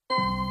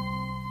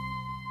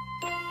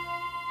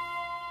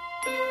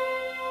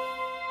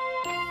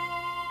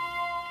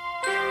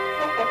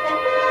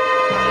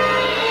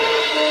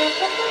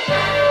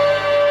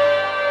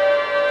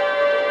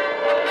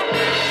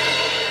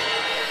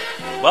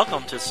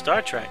Welcome to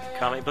Star Trek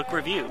Comic Book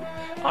Review.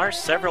 Our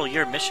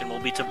several-year mission will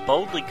be to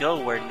boldly go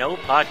where no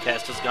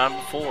podcast has gone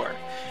before.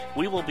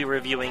 We will be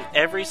reviewing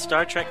every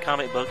Star Trek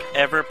comic book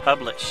ever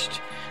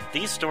published.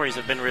 These stories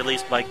have been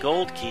released by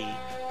Gold Key,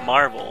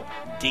 Marvel,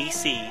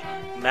 DC,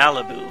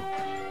 Malibu,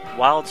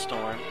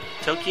 Wildstorm,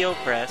 Tokyo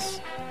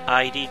Press,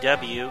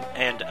 IDW,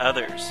 and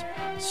others.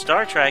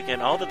 Star Trek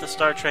and all that the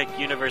Star Trek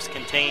universe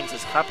contains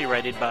is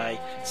copyrighted by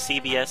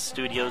CBS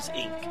Studios,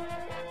 Inc.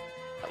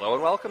 Hello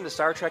and welcome to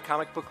Star Trek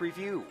Comic Book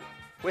Review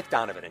with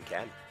Donovan and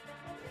Ken.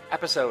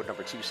 Episode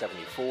number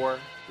 274,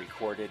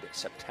 recorded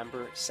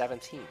September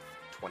 17th,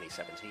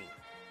 2017.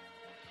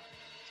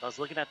 So I was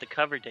looking at the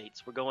cover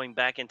dates. We're going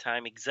back in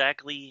time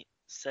exactly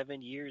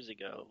 7 years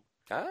ago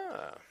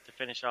to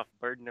finish off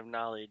Burden of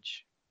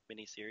Knowledge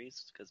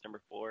miniseries, because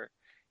number 4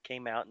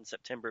 came out in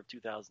September of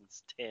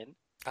 2010.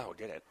 Oh,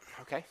 did it?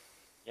 Okay.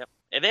 Yep.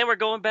 And then we're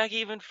going back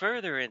even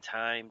further in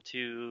time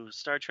to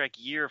Star Trek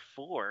Year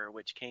 4,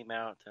 which came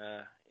out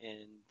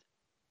in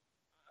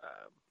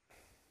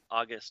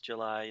August,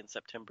 July, and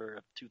September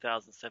of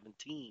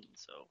 2017.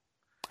 So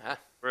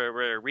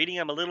we're reading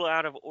them a little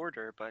out of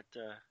order, but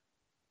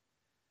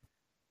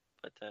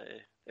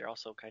they're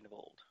also kind of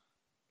old.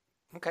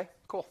 Okay,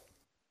 cool.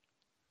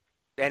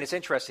 And it's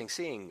interesting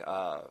seeing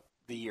the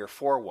Year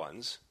 4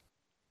 ones,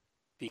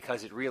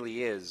 because it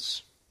really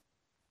is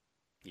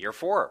Year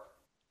 4.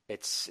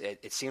 It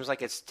seems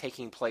like it's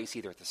taking place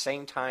either at the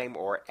same time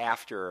or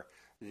after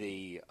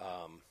the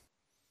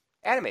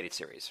animated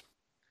series,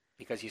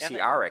 because you see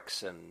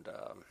Arix and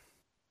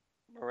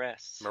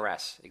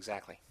Maress,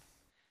 exactly.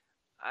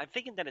 I'm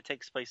thinking that it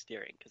takes place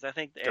during, because I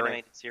think the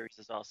animated series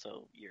is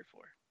also Year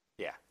 4.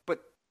 Yeah,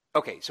 but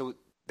okay, so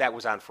that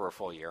was on for a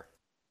full year.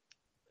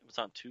 It was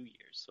on 2 years,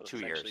 so 2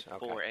 it's years, actually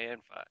okay. 4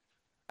 and 5.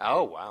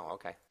 Oh, wow,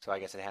 okay. So I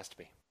guess it has to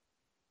be.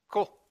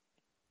 Cool.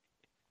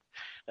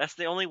 That's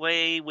the only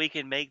way we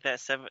can make that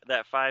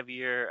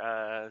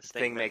 5-year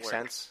thing make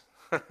sense.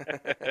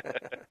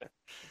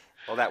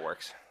 Well, that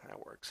works.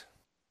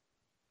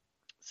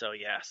 So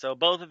yeah, so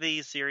both of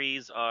these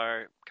series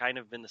are kind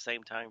of in the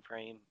same time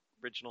frame.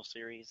 Original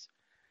series.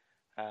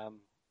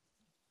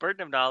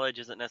 Burden of Knowledge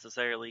isn't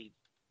necessarily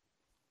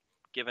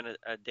given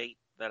a date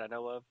that I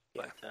know of,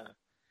 but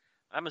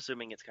I'm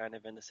assuming it's kind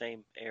of in the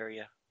same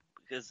area.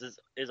 Because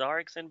is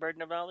Arix in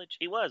Burden of Knowledge?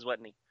 He was,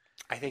 wasn't he?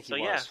 I think he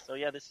was. So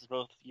this is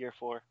both Year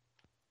 4.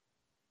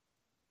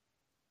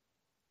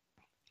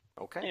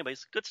 Okay.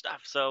 Anyways, good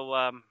stuff.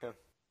 So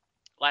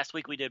last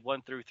week we did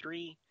 1 through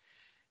 3,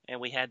 and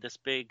we had this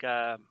big,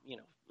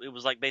 it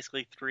was like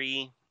basically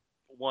 3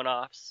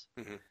 one-offs,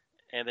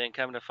 and then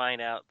come to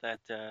find out that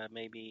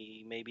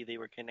maybe they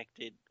were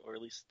connected, or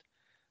at least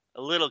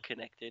a little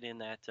connected, in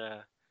that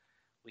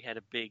we had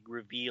a big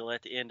reveal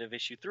at the end of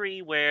issue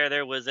 3 where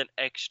there was an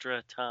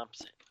extra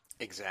Thompson.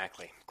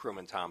 Exactly,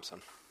 Crewman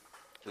Thompson.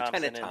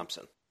 Lieutenant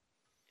Thompson.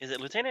 Is it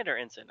Lieutenant or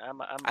Ensign?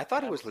 I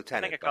thought it was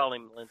Lieutenant. I think I call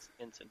him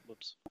Ensign.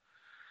 Whoops.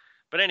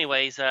 But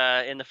anyways,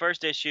 in the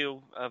first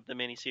issue of the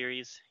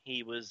miniseries,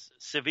 he was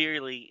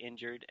severely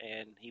injured,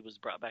 and he was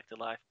brought back to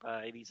life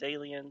by these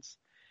aliens.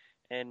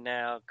 And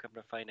now, come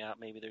to find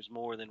out, maybe there's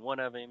more than one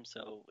of him.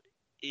 So,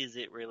 is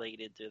it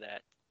related to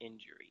that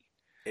injury?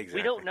 Exactly.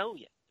 We don't know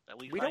yet, but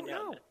we don't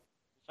know.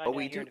 But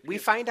we do. We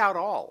find out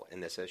all in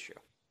this issue.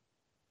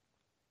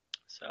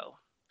 So,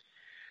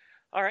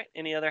 all right.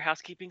 Any other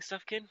housekeeping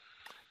stuff, Ken?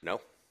 No.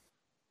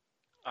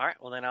 All right.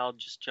 Well, then I'll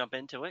just jump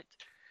into it.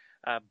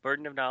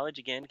 Burden of Knowledge,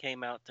 again,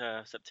 came out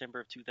September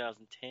of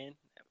 2010.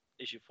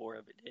 Issue 4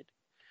 of it did.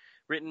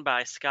 Written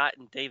by Scott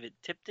and David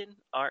Tipton.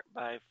 Art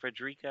by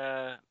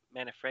Frederica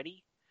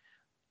Manfredi.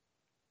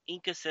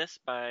 Ink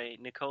assist by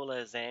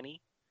Nicola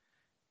Zani.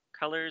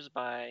 Colors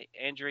by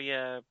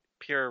Andrea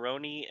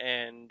Pierroni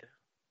and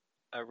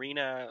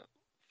Arena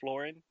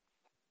Florin.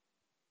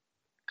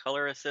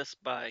 Color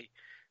assist by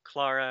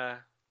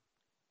Clara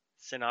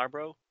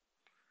Sinarbro.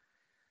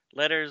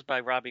 Letters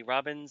by Robbie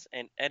Robbins,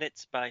 and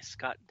edits by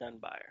Scott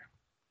Dunbar.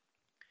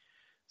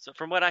 So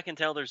from what I can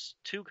tell, there's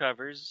 2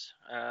 covers.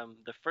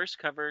 The first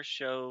cover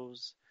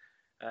shows,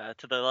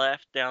 to the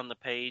left down the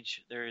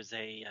page, there's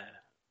a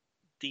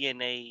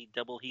DNA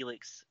double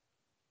helix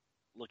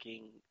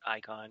looking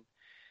icon.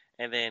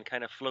 And then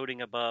kind of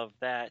floating above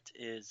that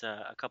is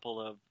a couple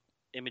of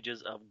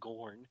images of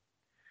Gorn.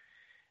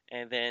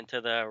 And then to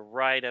the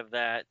right of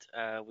that,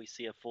 we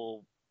see a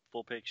full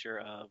picture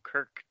of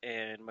Kirk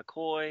and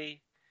McCoy,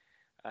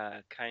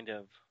 kind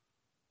of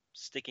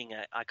sticking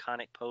an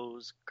iconic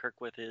pose, Kirk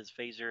with his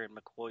phaser and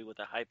McCoy with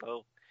a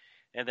hypo.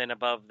 And then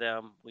above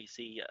them, we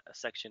see a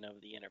section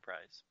of the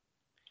Enterprise.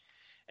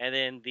 And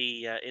then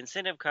the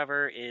incentive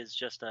cover is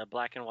just a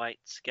black and white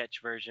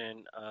sketch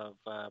version of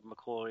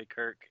McCoy,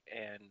 Kirk,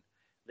 and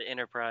the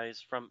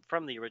Enterprise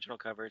from the original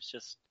cover.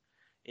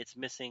 It's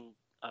missing,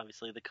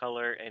 obviously, the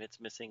color, and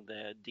it's missing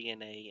the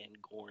DNA and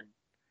Gorn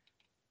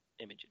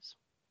images.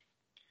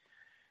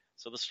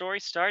 So the story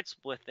starts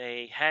with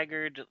a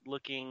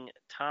haggard-looking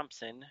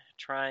Thompson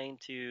trying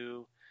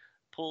to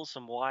pull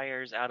some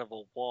wires out of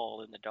a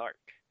wall in the dark,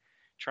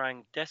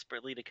 trying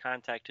desperately to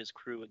contact his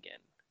crew again.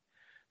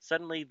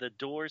 Suddenly, the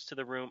doors to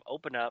the room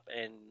open up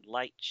and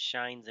light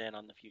shines in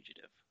on the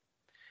fugitive.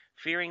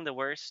 Fearing the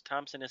worst,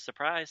 Thompson is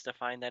surprised to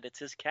find that it's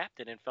his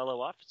captain and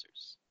fellow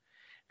officers.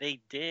 They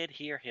did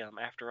hear him,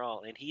 after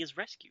all, and he is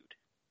rescued.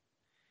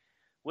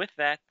 With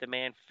that, the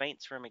man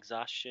faints from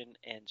exhaustion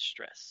and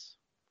stress.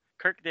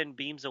 Kirk then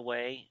beams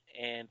away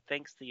and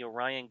thanks the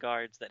Orion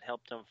guards that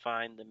helped him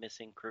find the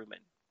missing crewman.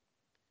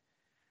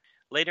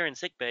 Later in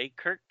sickbay,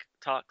 Kirk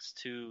talks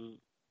to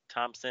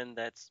Thompson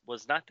that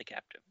was not the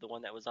captive, the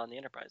one that was on the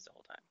Enterprise the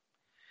whole time.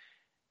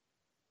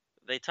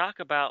 They talk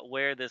about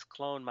where this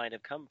clone might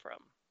have come from.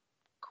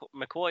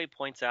 McCoy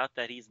points out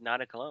that he's not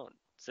a clone,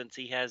 since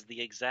he has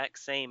the exact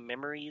same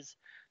memories,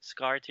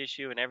 scar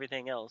tissue, and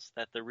everything else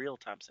that the real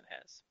Thompson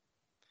has.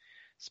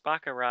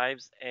 Spock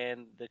arrives,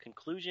 and the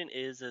conclusion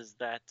is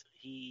that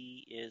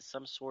he is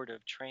some sort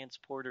of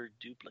transporter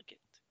duplicate.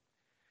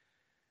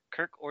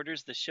 Kirk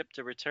orders the ship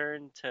to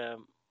return to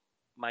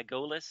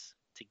Mygolis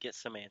to get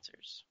some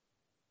answers.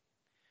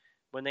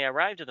 When they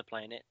arrive to the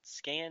planet,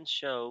 scans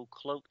show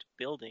cloaked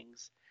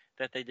buildings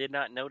that they did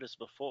not notice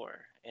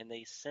before, and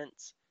they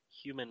sense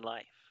human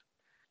life.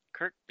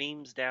 Kirk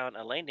beams down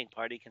a landing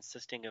party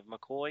consisting of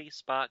McCoy,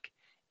 Spock,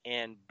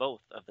 and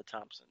both of the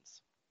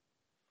Thompsons.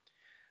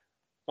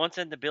 Once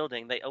in the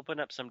building, they open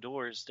up some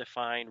doors to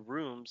find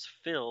rooms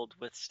filled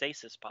with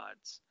stasis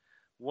pods.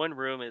 One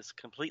room is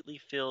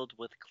completely filled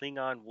with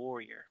Klingon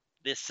warrior,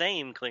 the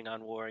same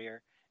Klingon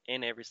warrior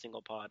in every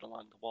single pod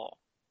along the wall.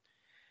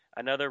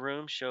 Another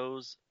room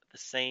shows the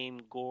same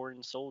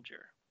Gorn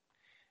soldier.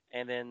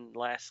 And then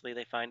lastly,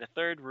 they find a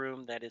third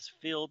room that is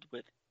filled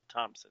with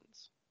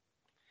Thompsons.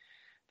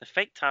 The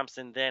fake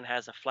Thompson then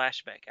has a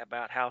flashback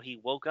about how he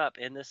woke up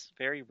in this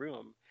very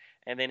room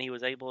and then he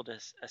was able to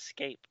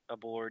escape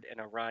aboard an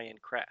Orion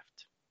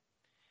craft.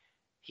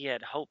 He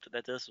had hoped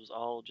that this was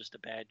all just a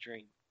bad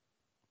dream.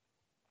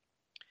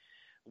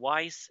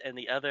 Weiss and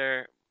the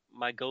other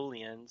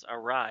Mygolians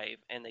arrive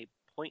and they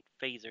point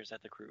phasers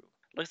at the crew.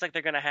 Looks like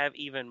they're going to have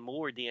even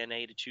more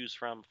DNA to choose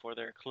from for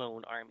their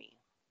clone army.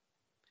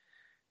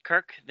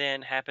 Kirk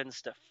then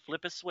happens to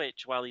flip a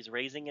switch while he's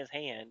raising his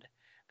hand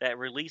that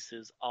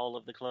releases all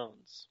of the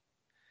clones.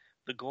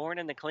 The Gorn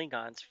and the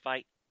Klingons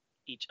fight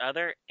each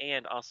other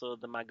and also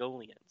the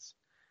Mygolians,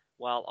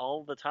 while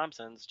all the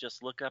Thompsons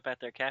just look up at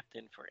their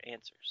captain for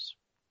answers.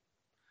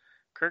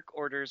 Kirk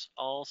orders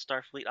all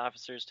Starfleet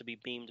officers to be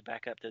beamed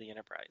back up to the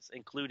Enterprise,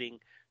 including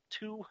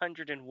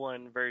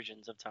 201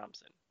 versions of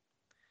Thompson.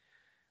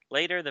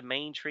 Later, the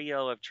main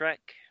trio of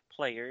Trek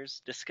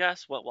players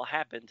discuss what will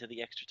happen to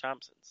the extra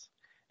Thompsons,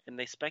 and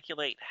they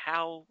speculate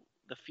how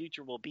the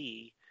future will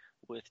be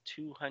with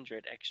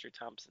 200 extra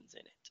Thompsons in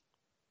it.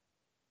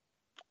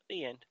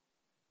 The end.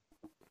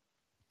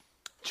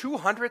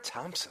 200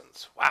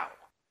 Thompsons. Wow.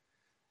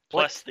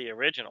 Plus the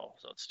original,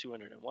 so it's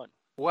 201.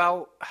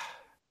 Well,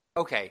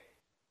 okay.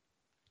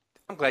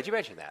 I'm glad you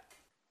mentioned that.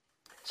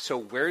 So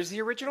where's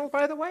the original,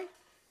 by the way?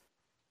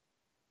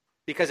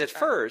 Because at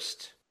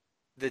first,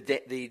 at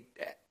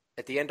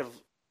the end of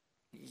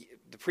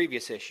the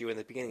previous issue and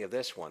the beginning of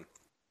this one,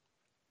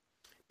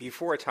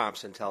 before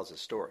Thompson tells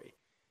his story,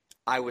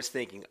 I was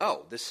thinking,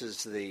 oh, this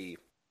is the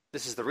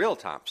real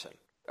Thompson.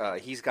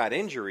 He's got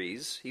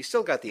injuries. He's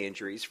still got the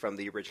injuries from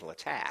the original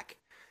attack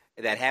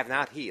that have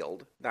not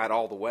healed, not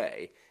all the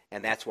way,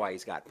 and that's why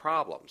he's got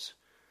problems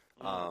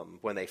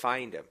when they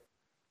find him.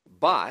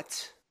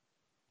 But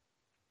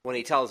when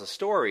he tells a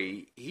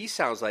story, he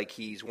sounds like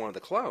he's one of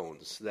the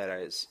clones that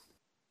is,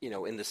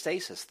 in the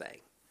stasis thing,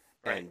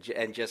 right,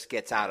 and just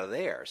gets out of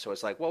there. So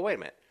it's like, well, wait a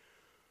minute.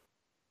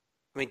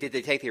 I mean, did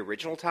they take the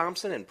original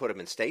Thompson and put him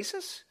in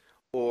stasis,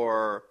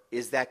 or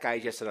is that guy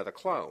just another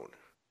clone?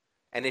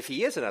 And if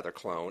he is another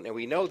clone, and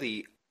we know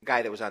the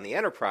guy that was on the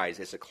Enterprise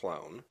is a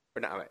clone,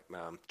 or not,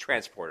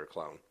 transporter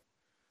clone,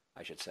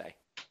 I should say.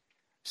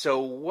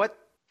 So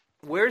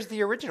where's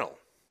the original?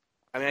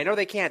 I mean, I know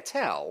they can't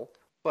tell,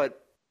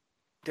 but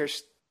did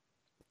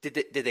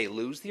they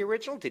lose the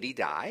original? Did he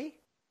die?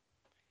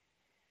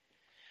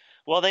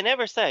 Well, they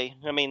never say.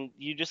 I mean,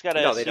 you just got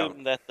to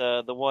assume that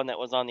the one that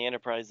was on the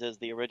Enterprise is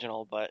the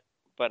original, but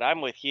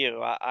I'm with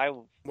you.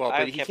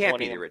 But he can't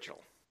be the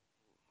original.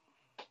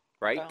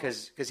 Right?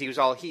 Because he was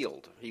all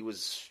healed.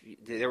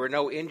 There were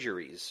no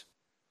injuries.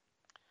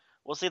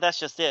 Well, see, that's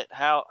just it.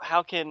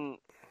 How can,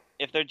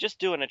 if they're just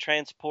doing a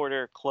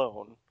transporter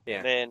clone,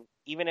 then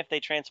even if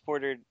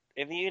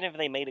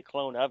they made a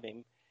clone of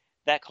him,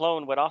 that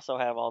clone would also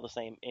have all the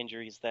same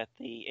injuries that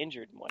the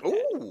injured one had.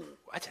 Ooh,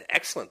 that's an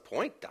excellent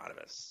point,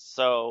 Donovan.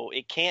 So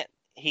he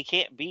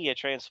can't be a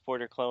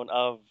transporter clone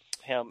of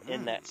him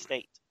in that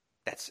state.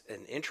 That's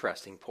an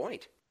interesting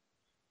point.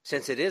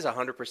 Since it is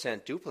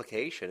 100%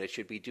 duplication, it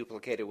should be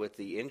duplicated with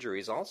the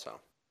injuries also.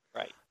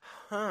 Right.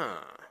 Huh.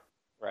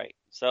 Right.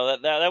 So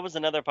that was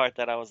another part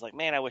that I was like,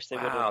 man, I wish they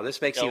would have. Wow,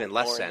 this makes even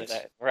less sense.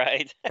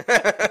 Right.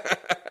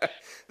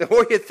 The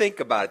more you think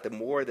about it, the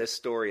more this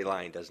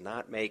storyline does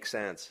not make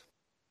sense.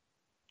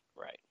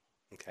 Right.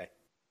 Okay.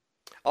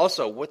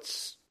 Also,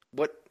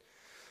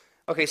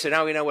 okay, so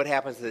now we know what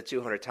happens to the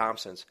 200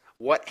 Thompsons.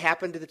 What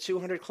happened to the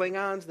 200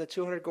 Klingons and the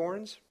 200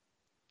 Gorns?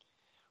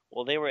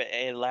 Well, they were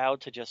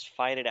allowed to just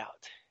fight it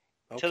out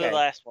to the Okay.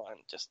 last one,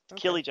 just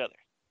kill Okay. each other.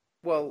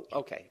 Well,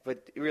 okay,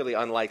 but really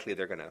unlikely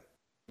they're gonna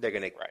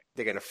Right.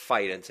 they're gonna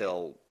fight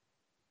until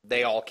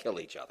they all kill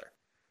each other.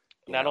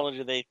 You Not know. only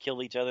do they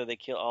kill each other, they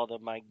kill all the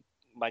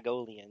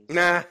Mygolians.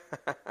 Nah.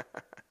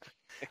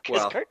 Because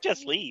Well, Kirk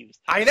just leaves.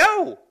 I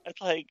know.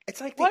 It's like, It's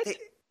like what?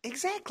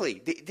 exactly.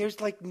 There's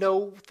like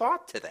no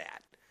thought to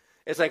that.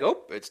 It's like,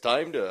 oh, it's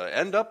time to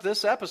end up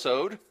this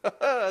episode,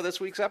 this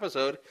week's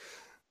episode.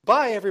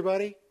 Bye,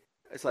 everybody.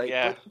 It's like,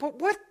 Yeah. but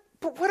what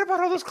about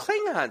all those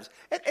Klingons?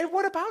 And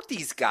what about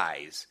these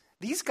guys?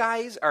 These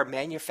guys are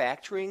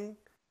manufacturing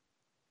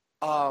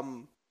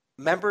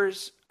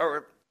members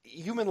or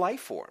human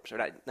life forms, or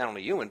not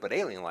only human, but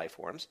alien life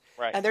forms,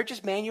 Right. and they're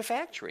just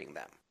manufacturing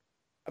them.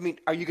 I mean,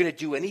 are you going to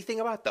do anything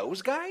about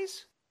those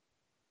guys?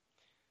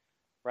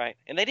 Right.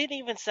 And they didn't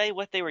even say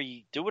what they were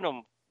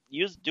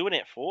doing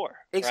it for.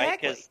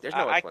 Exactly. Right? 'Cause There's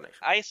no explanation.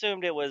 I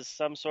assumed it was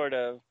some sort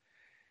of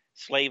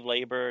slave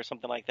labor or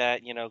something like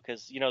that,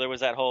 because, there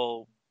was that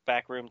whole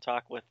backroom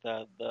talk with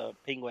the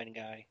penguin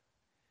guy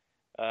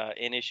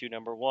in issue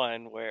number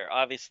 1, where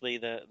obviously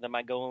the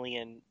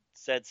Mygolian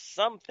said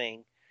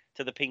something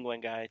to the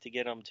penguin guy to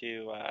get him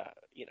to,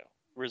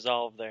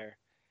 resolve their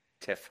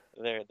Tiff.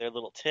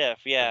 little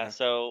tiff. Yeah. Uh-huh.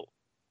 So,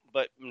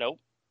 but nope,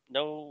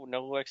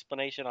 no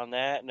explanation on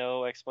that.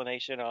 No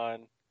explanation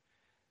on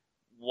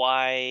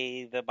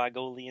why the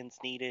Mygolians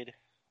needed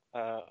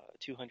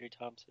 200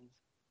 Thompsons.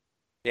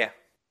 Yeah.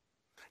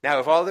 Now,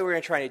 if all they were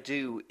trying to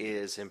do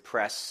is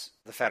impress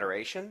the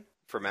Federation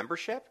for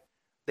membership,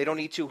 they don't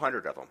need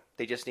 200 of them.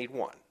 They just need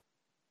one.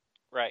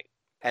 Right.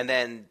 And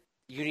then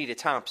you need a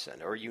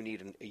Thompson or you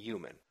need a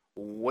human.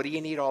 What do you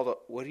need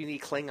what do you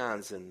need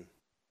Klingons and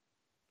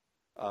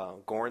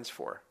Gorns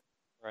for?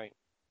 Right.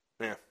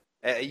 Yeah.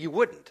 You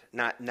wouldn't,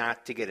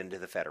 not to get into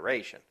the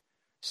Federation.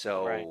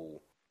 So, Right.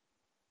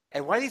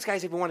 And why do these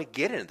guys even want to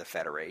get into the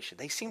Federation?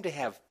 They seem to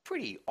have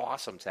pretty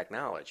awesome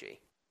technology.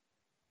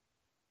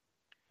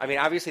 I mean,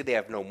 obviously they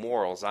have no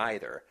morals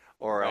either,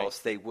 or Right. else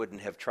they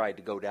wouldn't have tried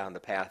to go down the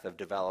path of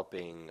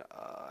developing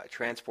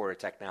transporter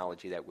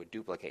technology that would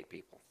duplicate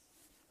people.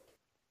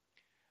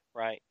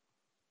 Right.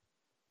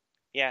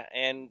 Yeah,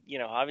 and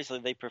obviously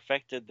they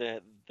perfected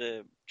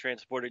the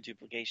transporter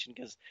duplication,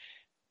 because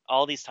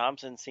all these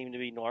Thompsons seem to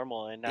be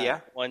normal and not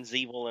Yeah. one's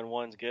evil and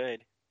one's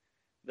good.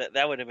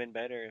 That would have been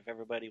better if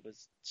everybody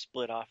was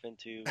split off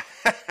into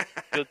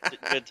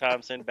good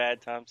Thompson,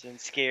 bad Thompson,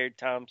 scared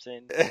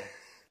Thompson.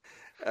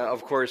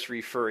 Of course,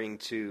 referring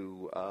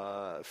to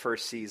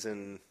first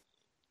season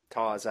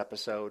TAWS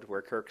episode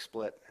where Kirk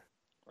split.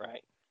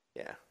 Right.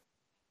 Yeah.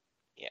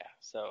 Yeah.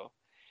 So,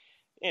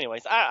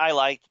 anyways, I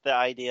liked the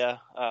idea,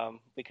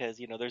 because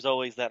there's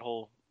always that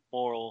whole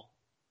moral.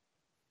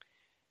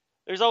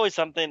 There's always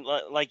something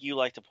like you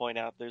like to point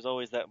out. There's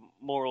always that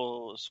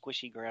moral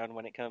squishy ground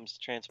when it comes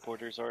to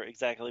transporters, or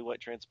exactly what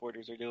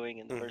transporters are doing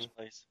in the first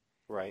place.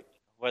 Right.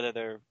 Whether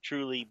they're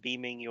truly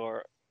beaming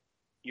your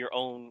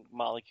own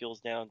molecules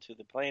down to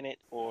the planet,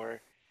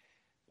 or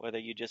whether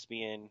you're just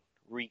being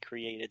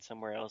recreated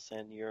somewhere else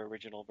and your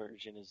original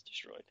version is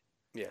destroyed.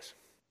 Yes.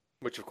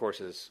 Which, of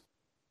course,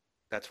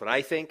 that's what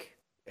I think,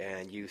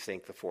 and you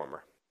think the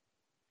former.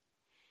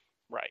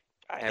 Right.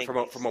 And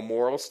from a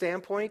moral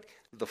standpoint,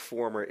 the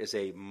former is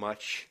a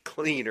much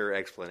cleaner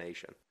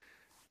explanation.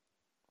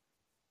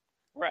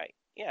 Right.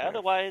 Yeah. Yeah.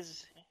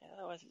 Otherwise,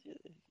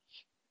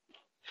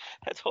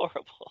 that's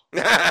horrible.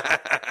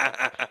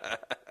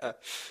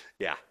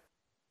 Yeah.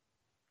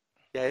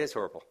 Yeah, it is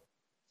horrible.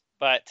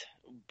 But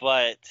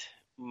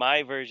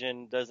my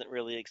version doesn't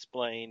really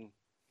explain,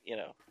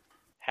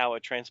 how a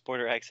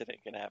transporter accident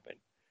can happen.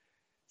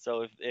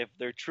 So if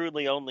they're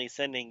truly only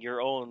sending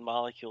your own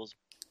molecules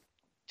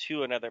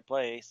to another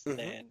place,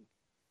 Mhm.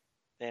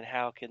 then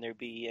how can there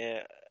be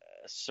a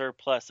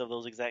surplus of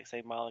those exact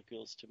same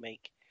molecules to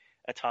make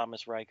a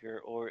Thomas Riker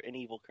or an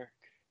evil Kirk?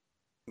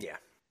 Yeah.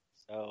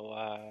 So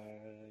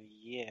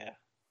yeah.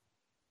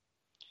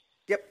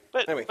 Yep.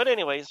 Anyway. But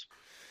anyways,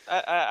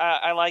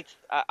 I liked.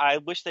 I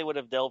wish they would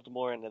have delved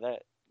more into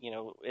that,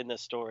 in the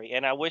story,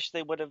 and I wish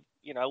they would have.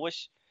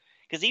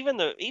 Because even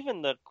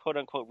the quote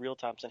unquote real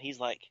Thompson, he's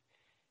like,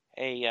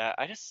 hey,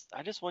 I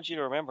just want you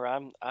to remember,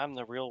 I'm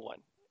the real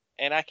one.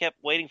 And I kept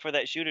waiting for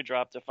that shoe to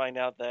drop to find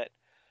out that,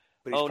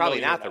 But he's oh,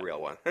 probably no, not you're the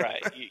real one.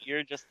 right.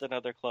 You're just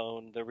another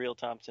clone. The real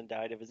Thompson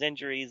died of his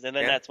injuries, and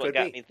then Yeah, that's what could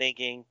got be. me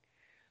thinking,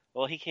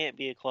 well, he can't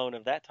be a clone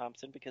of that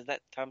Thompson, because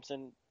that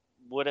Thompson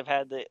would have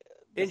had the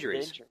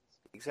Injuries. injuries.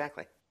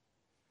 Exactly.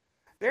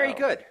 Very So-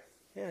 good.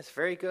 Yes,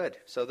 very good.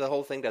 So the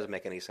whole thing doesn't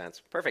make any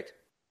sense. Perfect.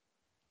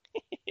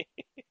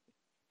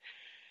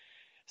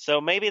 So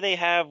maybe they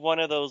have one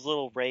of those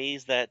little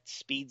rays that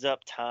speeds up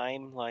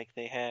time, like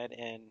they had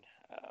in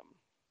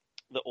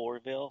the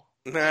Orville,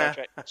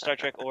 Star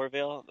Trek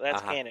Orville.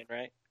 That's Uh-huh. canon,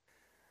 right?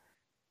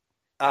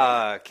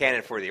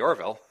 Canon for the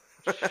Orville,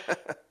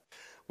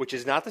 which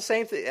is not the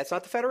same thing. That's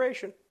not the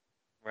Federation.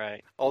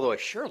 Right. Although it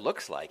sure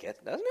looks like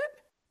it, doesn't it?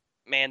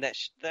 Man,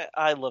 that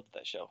I loved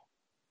that show.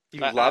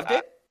 You I- loved I-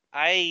 it?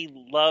 I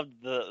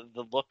loved the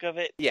look of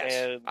it Yes,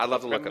 and I the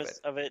love the look of it. premise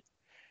of it.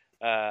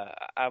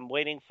 I'm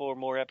waiting for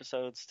more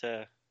episodes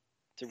to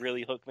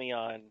really hook me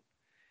on,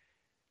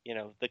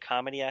 the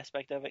comedy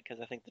aspect of it,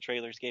 because I think the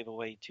trailers gave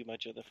away too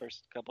much of the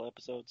first couple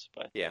episodes.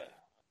 But Yeah,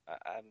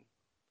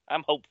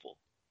 I'm hopeful.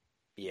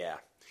 yeah.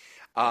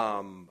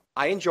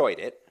 I enjoyed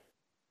it,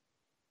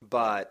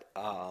 but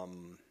I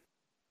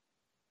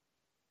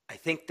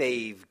think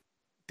they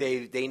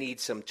need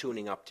some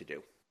tuning up to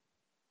do.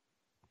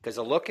 Because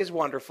the look is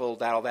wonderful.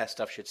 All that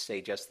stuff should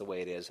stay just the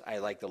way it is. I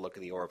like the look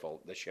of the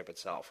Orville, the ship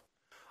itself.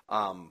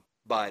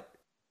 But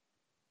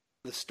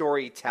the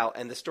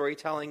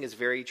storytelling is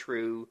very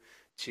true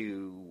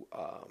to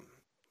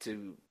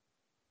to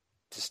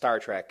Star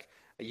Trek.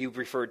 You've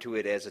referred to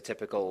it as a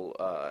typical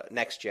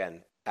next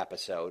gen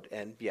episode,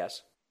 and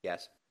yes,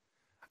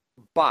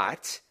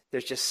 but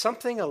there's just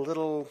something a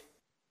little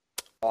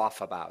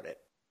off about it.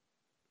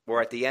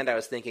 Where at the end I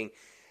was thinking,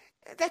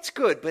 that's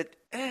good, but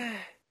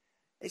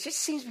it just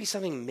seems to be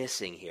something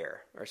missing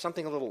here, or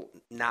something a little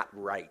not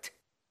right.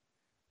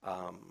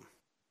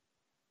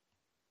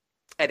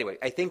 Anyway,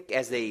 I think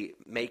as they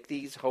make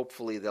these,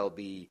 hopefully they'll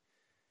be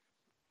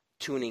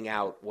tuning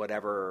out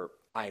whatever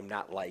I'm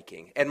not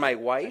liking. And my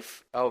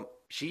wife,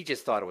 she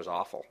just thought it was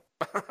awful.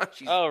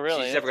 Oh,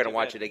 really? She's never going to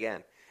watch it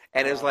again.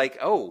 And it was like,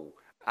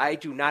 I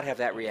do not have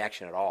that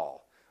reaction at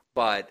all.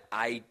 But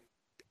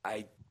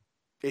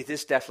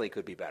this definitely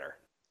could be better.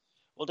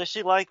 Well, does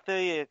she like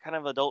the kind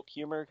of adult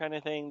humor kind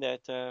of thing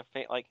that,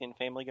 like in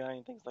Family Guy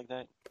and things like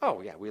that? Oh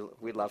yeah,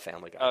 we love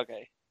Family Guy.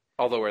 Okay.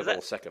 Although we're a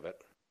little sick of it.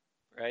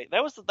 Right.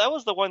 That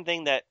was the one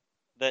thing that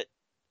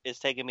is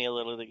taking me a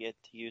little to get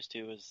used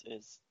to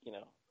is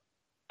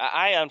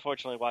I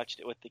unfortunately watched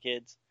it with the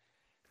kids.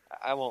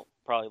 I won't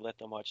probably let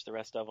them watch the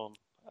rest of them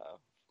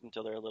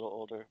until they're a little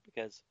older,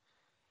 because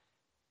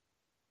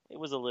it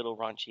was a little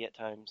raunchy at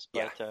times.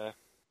 But Yeah.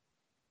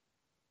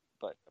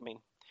 But I mean,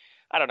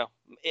 I don't know.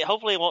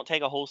 Hopefully, it won't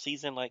take a whole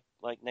season like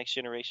Next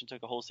Generation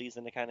took a whole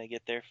season to kind of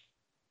get their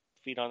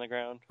feet on the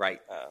ground.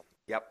 Right.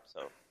 Yep.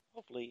 So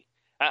hopefully,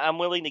 I'm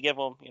willing to give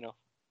them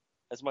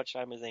as much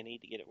time as they need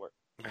to get it work.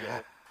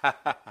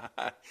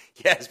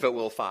 Yes, but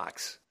Will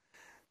Fox.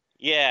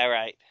 Yeah,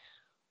 right.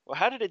 Well,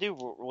 how did it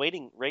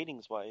do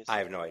ratings wise? I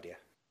have no idea.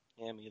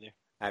 Yeah, me either.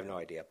 I have no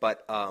idea.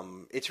 But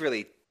it's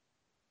really,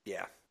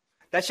 yeah.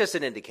 That's just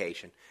an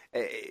indication.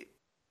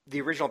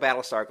 The original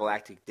Battlestar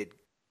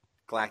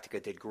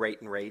Galactica did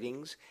great in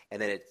ratings,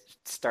 and then it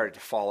started to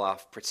fall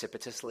off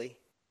precipitously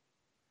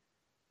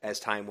as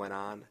time went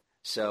on.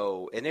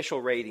 So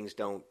initial ratings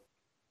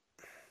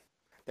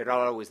they're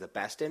not always the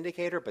best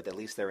indicator, but at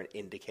least they're an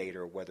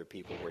indicator of whether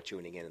people were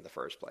tuning in the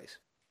first place.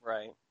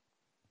 Right.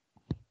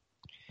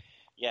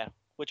 Yeah,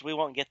 which we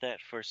won't get that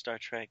for Star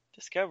Trek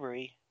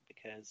Discovery,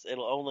 because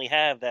it'll only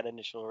have that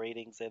initial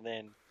ratings, and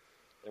then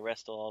the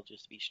rest will all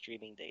just be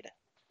streaming data.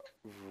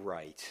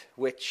 Right.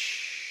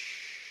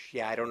 Which,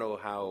 yeah, I don't know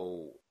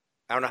how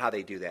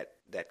they do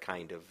that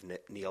kind of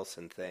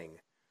Nielsen thing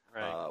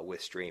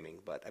with streaming,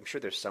 but I'm sure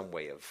there's some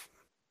way of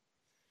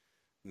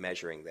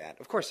measuring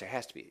that. Of course, there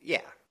has to be. Yeah.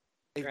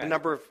 The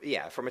number of,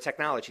 from a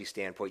technology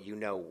standpoint,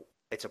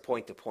 it's a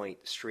point-to-point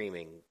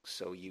streaming,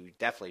 so you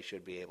definitely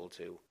should be able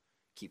to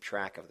keep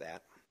track of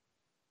that.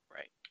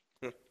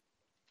 Right.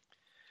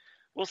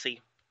 We'll see.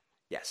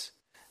 Yes.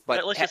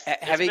 But let's just,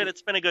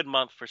 it's been a good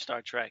month for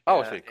Star Trek.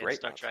 Oh, it's been a great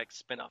Star month. Trek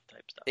spin-off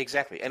type stuff.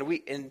 Exactly.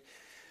 And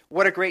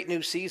what a great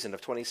new season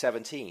of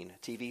 2017,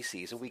 TV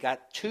season. We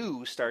got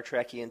 2 Star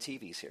Trekian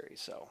TV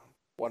series, so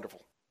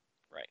wonderful.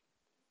 Right.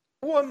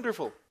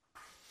 Wonderful.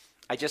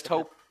 I just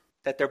hope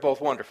that they're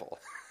both wonderful.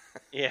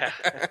 Yeah.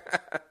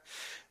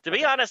 To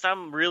be honest,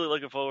 I'm really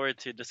looking forward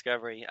to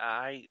Discovery.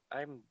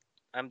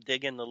 I'm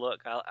digging the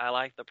look. I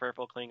like the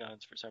purple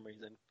Klingons for some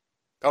reason.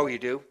 Oh, you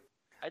do?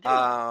 I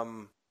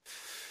do.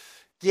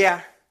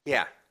 Yeah.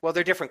 Well,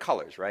 they're different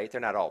colors, right?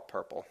 They're not all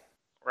purple.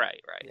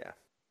 Right. Yeah.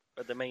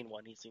 But the main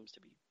one, he seems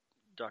to be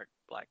dark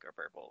black or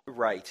purple.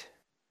 Right.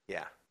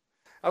 Yeah.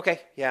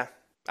 Okay. Yeah.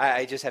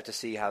 I just have to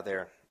see how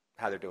they're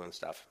doing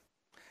stuff.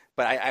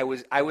 But I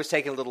was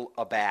taken a little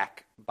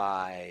aback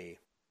by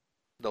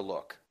the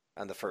look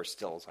on the first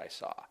stills I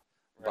saw.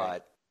 Right.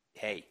 But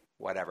hey,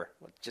 whatever.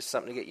 Just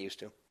something to get used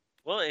to.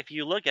 Well, if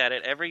you look at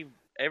it,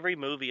 every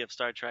movie of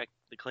Star Trek,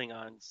 the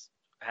Klingons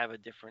have a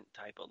different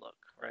type of look,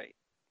 right?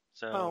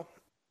 So,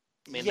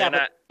 I mean,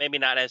 they're maybe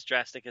not as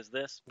drastic as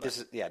this. But,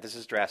 this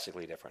is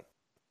drastically different.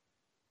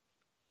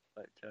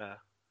 But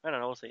I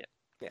don't know. We'll see it.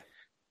 Yeah.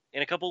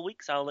 In a couple of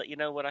weeks, I'll let you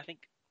know what I think.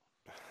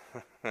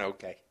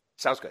 Okay.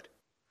 Sounds good.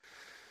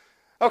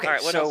 Okay. All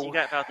right. What else you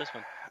got about this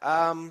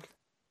one?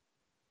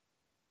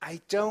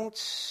 I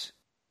don't.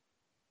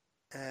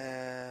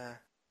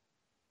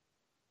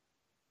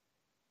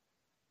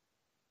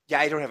 Yeah,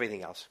 I don't have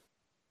anything else.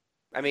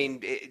 I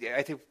mean,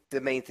 I think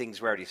the main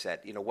things we already said.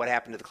 What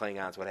happened to the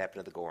Klingons? What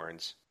happened to the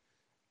Gorns?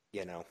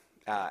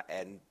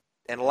 And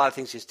a lot of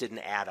things just didn't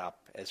add up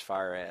as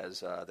far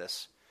as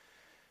this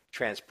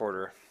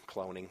transporter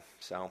cloning.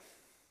 So.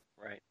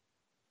 Right.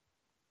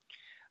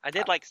 I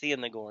did like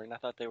seeing the Gorn. I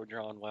thought they were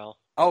drawn well.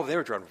 Oh, they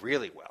were drawn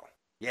really well.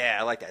 Yeah,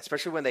 I like that,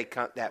 especially when they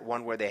that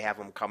one where they have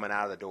them coming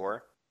out of the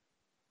door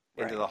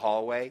into the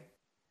hallway.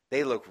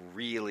 They look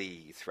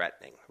really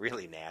threatening,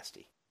 really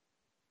nasty.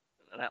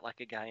 Not like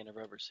a guy in a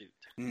rubber suit.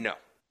 No.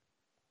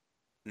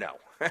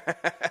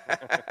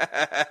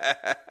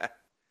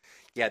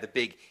 Yeah, the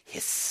big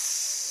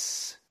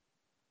hiss.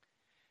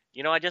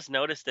 I just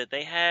noticed that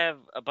they have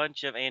a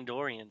bunch of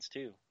Andorians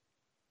too.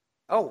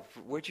 Oh,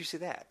 where'd you see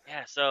that?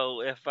 Yeah,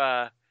 so if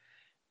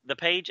the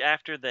page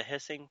after the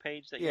hissing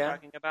page that you're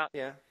talking about,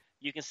 Yeah.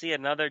 you can see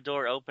another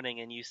door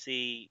opening and you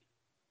see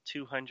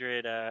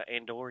 200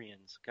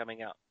 Andorians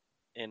coming out.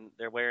 And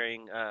they're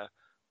wearing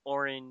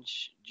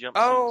orange jumpsuits.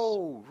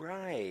 Oh,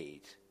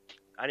 right.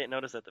 I didn't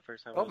notice that the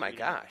first time. Oh my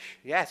gosh.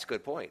 Yeah, that's a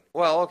good point.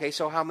 Well, okay,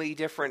 so how many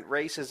different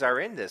races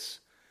are in this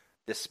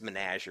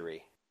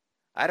menagerie?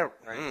 I don't...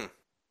 Right.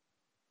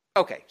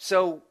 Okay,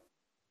 so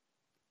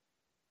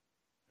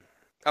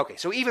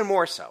even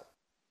more so.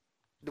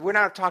 We're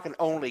not talking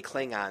only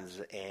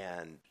Klingons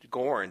and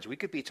Gorns. We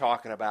could be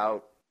talking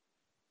about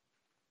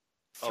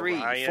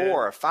 3, Orion.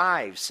 4,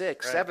 5,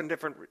 6, 7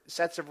 different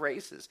sets of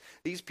races.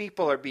 These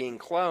people are being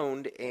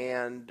cloned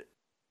and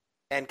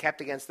kept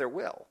against their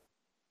will.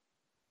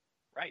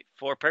 Right.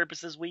 For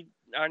purposes we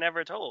are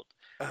never told.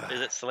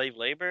 Is it slave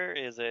labor?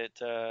 Is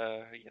it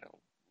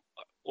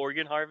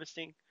organ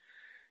harvesting?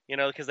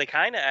 Because they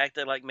kind of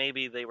acted like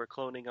maybe they were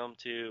cloning them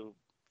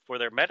for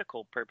their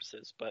medical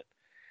purposes, but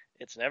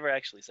it's never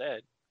actually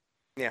said.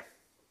 Yeah.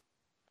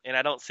 And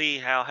I don't see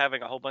how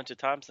having a whole bunch of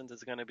Thompsons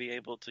is going to be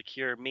able to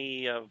cure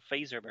me of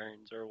phaser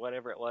burns or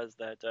whatever it was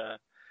that,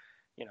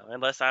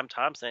 unless I'm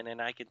Thompson and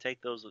I can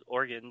take those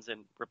organs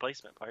and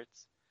replacement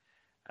parts.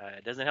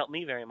 It doesn't help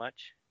me very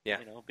much. Yeah.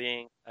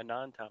 Being a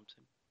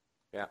non-Thompson.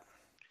 Yeah.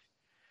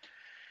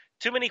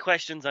 Too many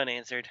questions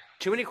unanswered.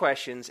 Too many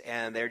questions,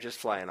 and they're just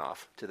flying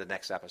off to the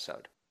next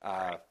episode.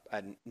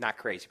 I'm not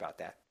crazy about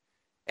that.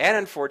 And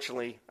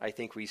unfortunately, I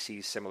think we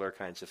see similar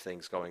kinds of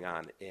things going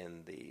on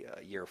in the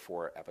Year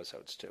 4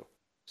 episodes too.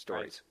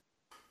 Stories.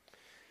 Right.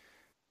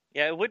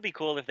 Yeah, it would be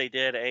cool if they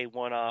did a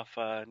one-off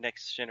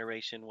Next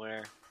Generation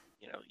where,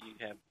 you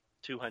have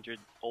 200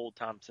 old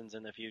Thompsons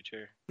in the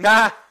future.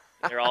 Nah!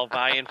 They're all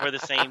vying for the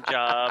same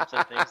jobs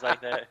and things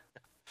like that.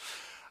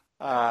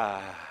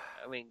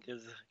 I mean,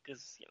 because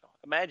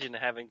imagine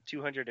having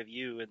 200 of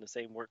you in the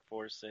same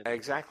workforce. And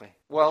exactly.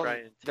 Well,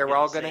 they're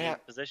all going to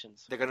have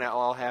positions. They're going to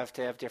all have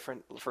to have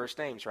different first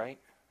names, right?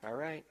 All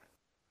right.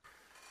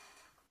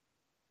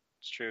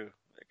 It's true.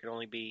 It could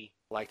only be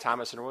like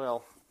Thomas and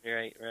Will.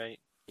 Right.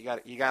 You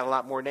got a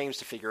lot more names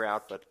to figure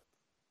out, but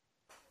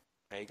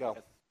there you go.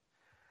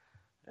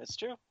 That's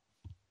true.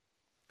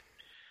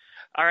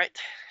 All right.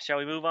 Shall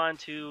we move on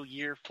to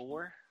Year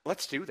 4?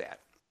 Let's do that.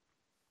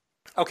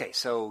 Okay,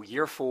 so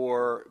Year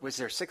 4, was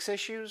there 6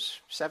 issues?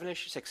 7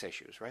 issues? 6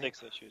 issues, right?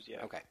 6 issues,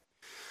 yeah. Okay.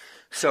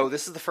 So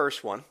this is the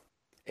first one.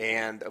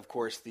 And, of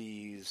course,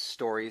 these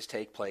stories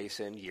take place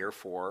in Year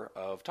 4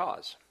 of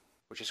TOS,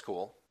 which is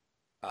cool.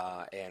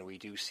 And we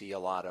do see a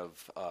lot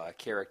of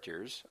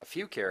characters, a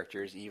few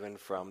characters even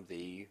from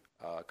the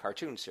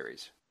cartoon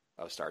series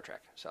of Star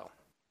Trek. So,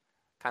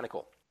 kind of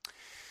cool.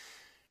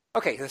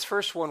 Okay, this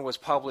first one was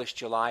published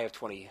July of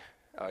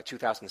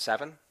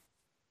 2007.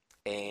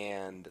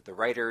 And the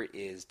writer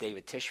is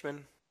David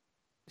Tishman.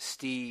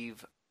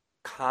 Steve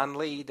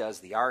Conley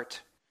does the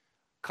art.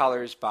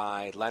 Colors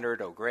by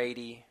Leonard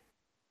O'Grady.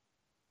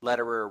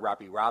 Letterer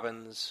Robbie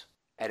Robbins.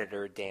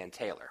 Editor Dan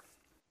Taylor.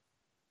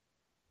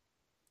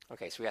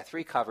 Okay, so we got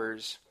 3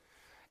 covers.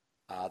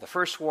 The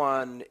first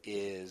one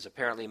is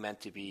apparently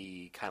meant to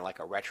be kind of like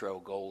a retro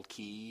gold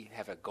key,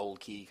 have a gold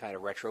key kind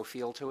of retro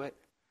feel to it.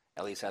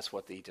 At least that's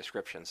what the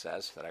description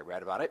says that I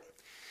read about it.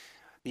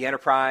 The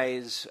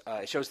Enterprise,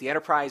 it shows the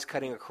Enterprise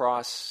cutting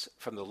across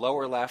from the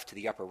lower left to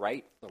the upper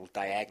right, little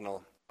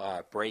diagonal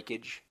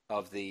breakage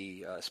of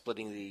the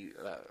splitting the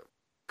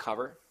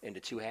cover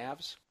into 2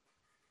 halves.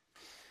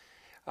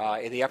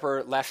 In the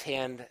upper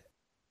left-hand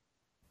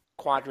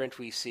quadrant,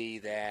 we see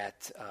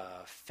that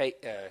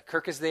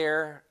Kirk is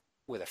there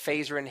with a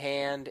phaser in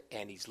hand,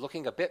 and he's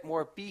looking a bit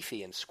more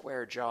beefy and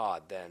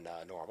square-jawed than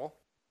normal.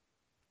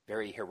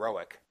 Very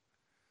heroic.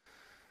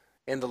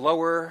 In the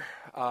lower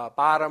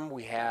bottom,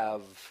 we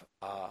have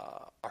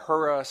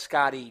Uhura,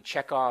 Scotty,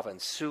 Chekhov,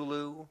 and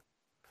Sulu,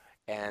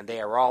 and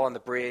they are all on the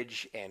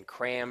bridge and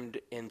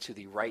crammed into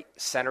the right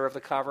center of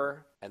the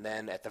cover. And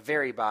then at the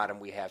very bottom,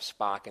 we have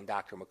Spock and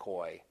Dr.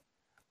 McCoy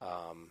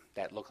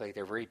that look like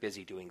they're very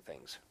busy doing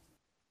things.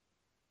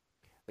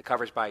 The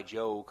cover's by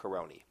Joe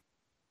Caroni.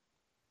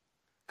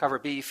 Cover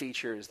B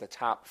features the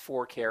top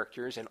 4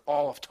 characters in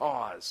all of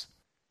TOS: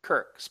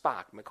 Kirk,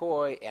 Spock,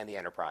 McCoy, and the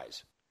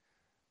Enterprise.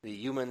 The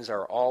humans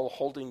are all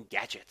holding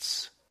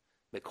gadgets.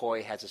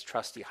 McCoy has his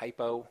trusty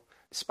hypo,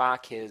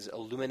 Spock his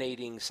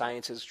illuminating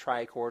sciences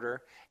tricorder,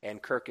 and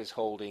Kirk is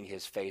holding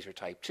his phaser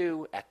Type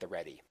 2 at the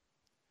ready.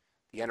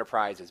 The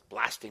Enterprise is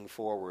blasting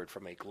forward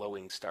from a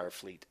glowing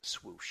Starfleet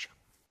swoosh.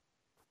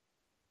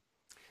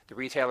 The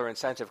retailer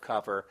incentive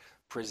cover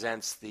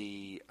presents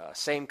the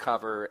same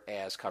cover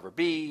as cover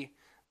B,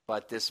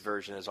 but this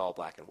version is all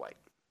black and white.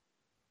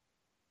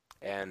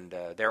 and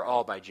they're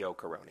all by Joe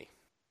Caroni.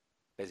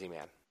 Busy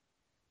man.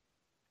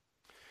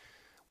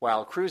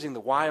 While cruising the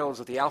wilds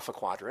of the Alpha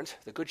Quadrant,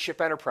 the good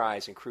ship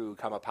Enterprise and crew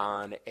come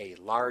upon a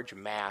large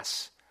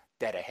mass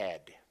dead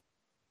ahead.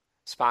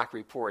 Spock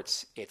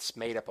reports it's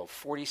made up of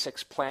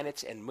 46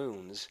 planets and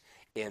moons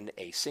in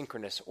a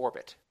synchronous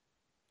orbit.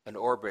 An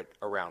orbit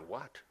around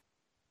what?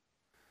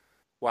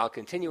 While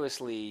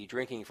continuously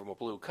drinking from a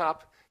blue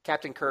cup,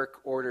 Captain Kirk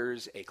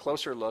orders a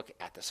closer look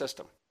at the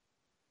system.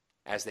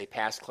 As they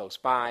pass close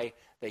by,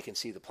 they can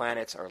see the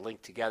planets are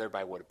linked together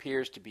by what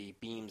appears to be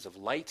beams of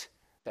light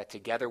that,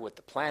 together with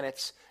the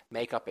planets,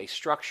 make up a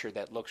structure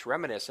that looks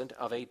reminiscent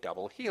of a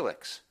double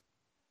helix.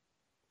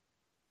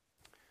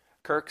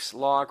 Kirk's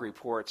log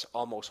reports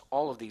almost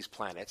all of these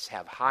planets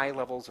have high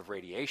levels of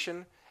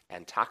radiation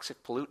and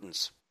toxic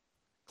pollutants.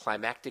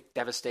 Climatic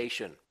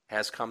devastation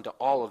has come to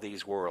all of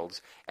these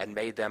worlds and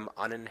made them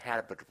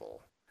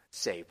uninhabitable,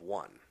 save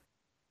one.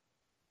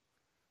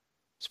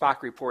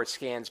 Spock reports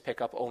scans pick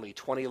up only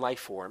 20 life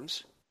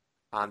forms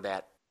on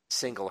that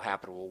single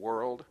habitable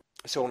world.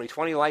 So only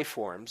 20 life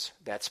forms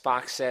that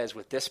Spock says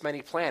with this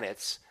many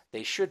planets,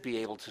 they should be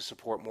able to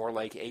support more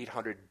like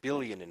 800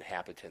 billion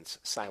inhabitants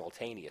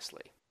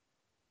simultaneously.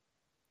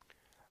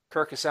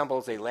 Kirk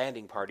assembles a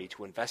landing party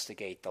to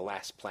investigate the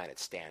last planet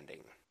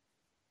standing.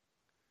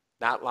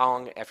 Not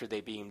long after they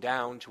beam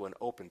down to an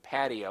open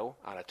patio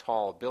on a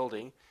tall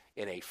building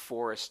in a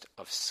forest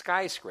of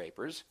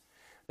skyscrapers,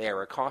 they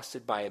are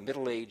accosted by a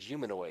middle-aged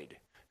humanoid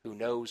who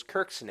knows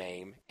Kirk's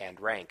name and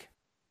rank.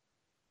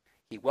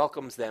 He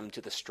welcomes them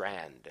to the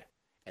Strand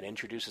and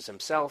introduces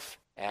himself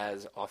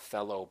as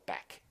Othello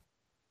Beck.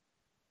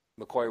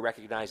 McCoy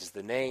recognizes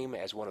the name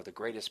as one of the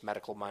greatest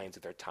medical minds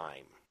of their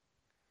time.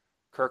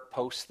 Kirk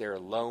posts their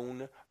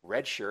lone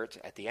red shirt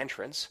at the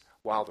entrance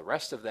while the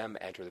rest of them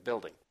enter the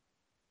building.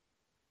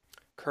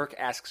 Kirk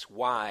asks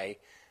why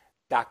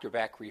Dr.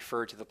 Beck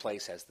referred to the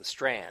place as the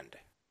Strand.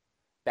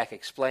 Beck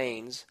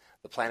explains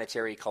the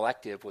planetary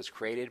collective was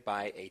created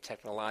by a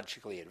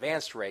technologically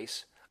advanced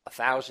race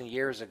 1,000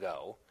 years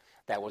ago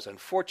that was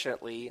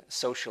unfortunately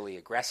socially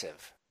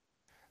aggressive.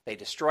 They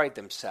destroyed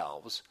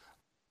themselves,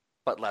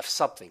 but left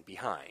something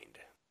behind.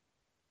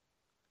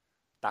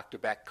 Dr.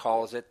 Beck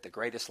calls it the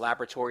greatest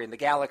laboratory in the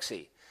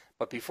galaxy,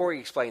 but before he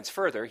explains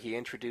further, he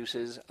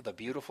introduces the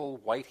beautiful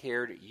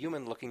white-haired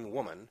human-looking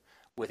woman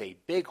with a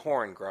big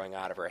horn growing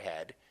out of her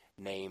head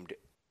named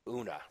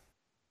Una.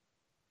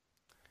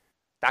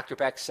 Dr.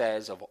 Beck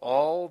says of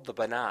all the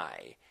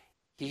Benai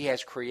he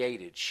has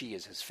created, she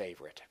is his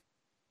favorite.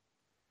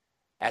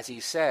 As he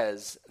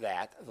says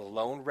that, the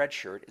lone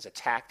redshirt is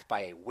attacked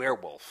by a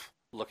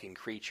werewolf-looking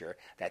creature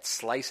that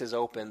slices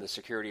open the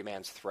security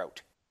man's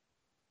throat.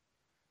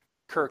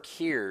 Kirk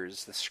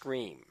hears the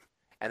scream,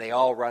 and they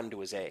all run to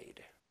his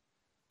aid.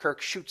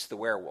 Kirk shoots the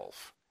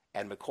werewolf,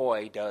 and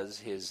McCoy does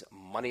his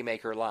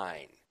moneymaker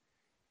line.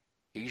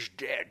 "He's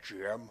dead,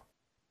 Jim."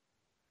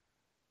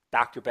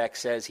 Dr. Beck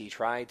says he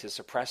tried to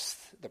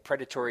suppress the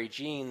predatory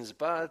genes,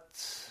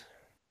 but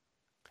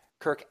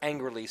Kirk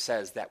angrily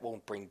says that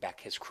won't bring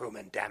back his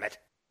crewmen, damn it.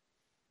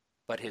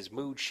 But his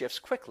mood shifts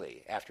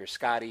quickly after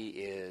Scotty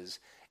is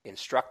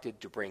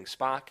instructed to bring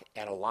Spock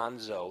and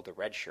Alonzo, the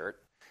red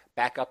shirt,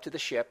 back up to the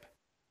ship,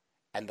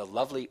 and the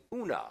lovely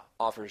Una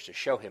offers to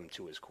show him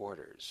to his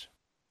quarters.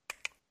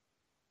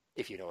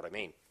 If you know what I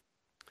mean.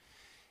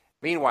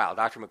 Meanwhile,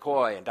 Dr.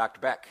 McCoy and Dr.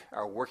 Beck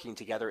are working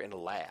together in a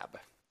lab.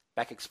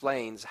 Beck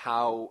explains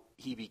how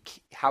he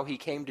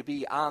came to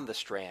be on the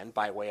Strand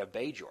by way of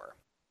Bajor.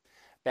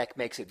 Beck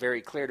makes it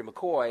very clear to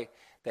McCoy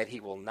that he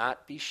will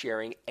not be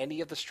sharing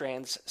any of the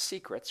Strand's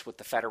secrets with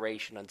the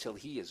Federation until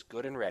he is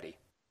good and ready.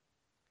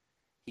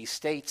 He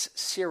states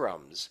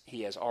serums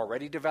he has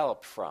already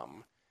developed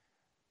from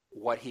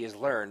what he has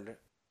learned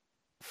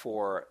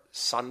for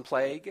sun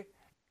plague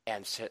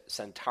and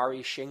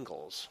Centauri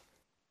shingles.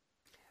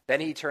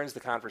 Then he turns the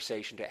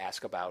conversation to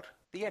ask about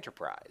the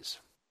Enterprise.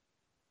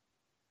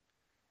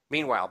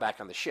 Meanwhile, back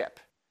on the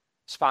ship,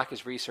 Spock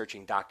is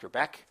researching Dr.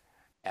 Beck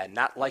and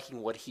not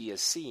liking what he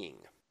is seeing.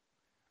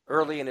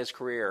 Early in his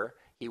career,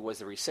 he was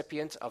the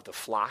recipient of the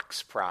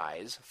Phlox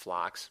Prize,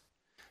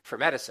 for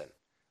medicine,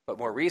 but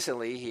more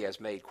recently he has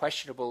made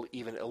questionable,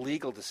 even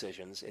illegal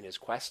decisions in his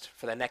quest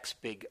for the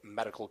next big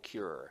medical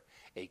cure,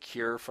 a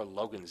cure for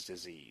Logan's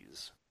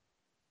disease.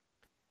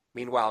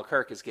 Meanwhile,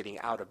 Kirk is getting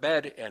out of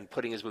bed and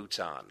putting his boots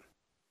on.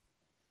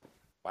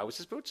 Why was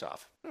his boots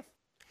off?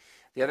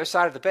 The other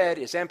side of the bed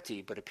is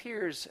empty, but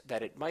appears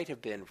that it might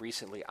have been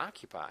recently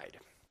occupied.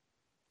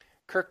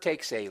 Kirk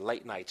takes a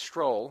late-night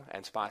stroll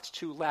and spots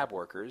two lab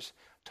workers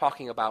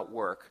talking about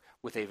work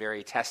with a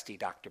very testy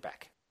Dr.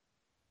 Beck.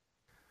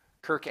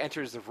 Kirk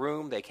enters the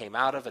room they came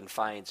out of and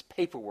finds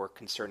paperwork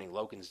concerning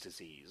Logan's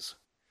disease.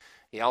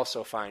 He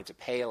also finds a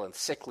pale and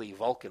sickly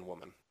Vulcan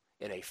woman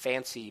in a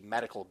fancy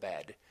medical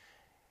bed.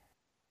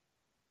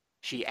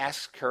 She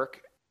asks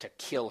Kirk to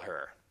kill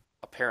her.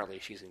 Apparently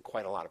she's in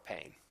quite a lot of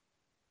pain.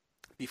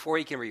 Before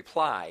he can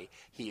reply,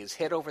 he is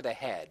hit over the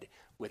head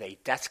with a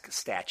desk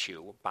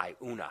statue by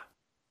Una.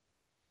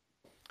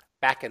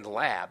 Back in the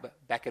lab,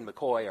 Beck and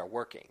McCoy are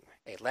working.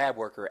 A lab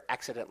worker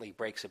accidentally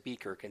breaks a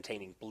beaker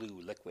containing blue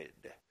liquid.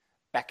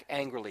 Beck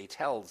angrily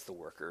tells the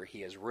worker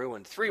he has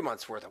ruined 3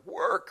 months' worth of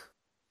work.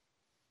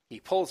 He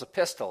pulls a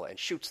pistol and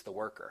shoots the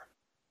worker.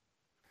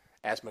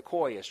 As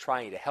McCoy is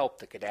trying to help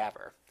the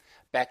cadaver,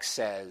 Beck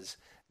says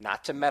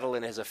not to meddle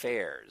in his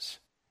affairs.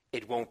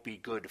 It won't be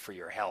good for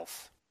your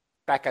health.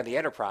 Back on the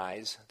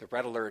Enterprise, the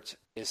red alert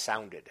is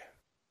sounded.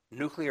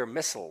 Nuclear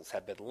missiles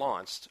have been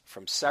launched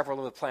from several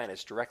of the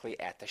planets directly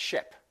at the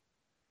ship.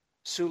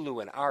 Sulu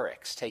and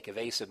Arix take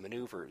evasive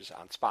maneuvers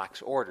on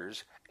Spock's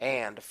orders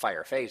and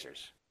fire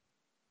phasers.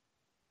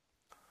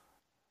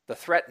 The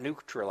threat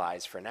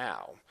neutralized for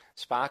now,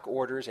 Spock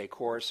orders a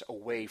course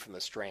away from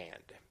the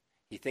Strand.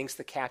 He thinks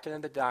the captain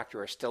and the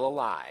doctor are still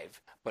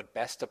alive, but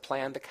best to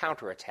plan the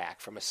counterattack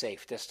from a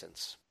safe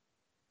distance.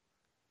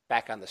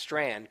 Back on the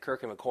Strand,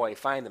 Kirk and McCoy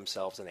find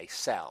themselves in a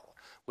cell,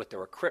 with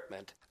their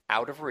equipment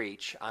out of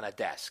reach on a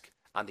desk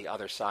on the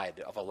other side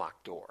of a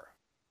locked door.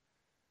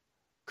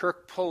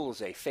 Kirk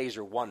pulls a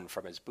Phaser 1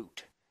 from his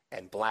boot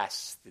and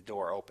blasts the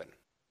door open.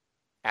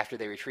 After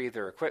they retrieve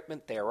their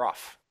equipment, they are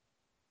off.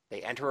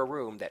 They enter a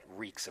room that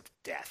reeks of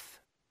death.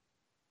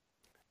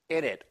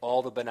 In it,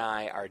 all the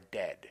Benai are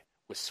dead,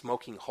 with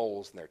smoking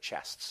holes in their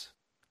chests.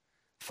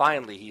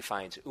 Finally, he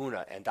finds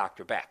Una and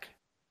Dr. Beck,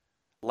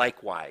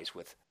 likewise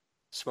with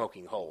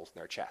smoking holes in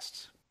their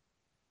chests.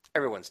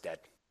 Everyone's dead.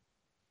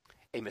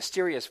 A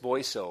mysterious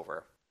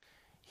voiceover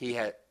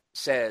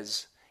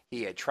says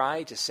he had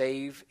tried to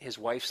save his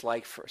wife's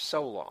life for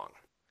so long.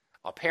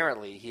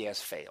 Apparently, he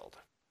has failed.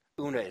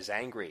 Una is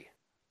angry.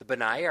 The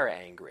Benai are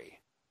angry.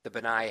 The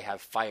Benai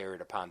have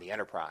fired upon the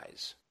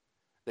Enterprise.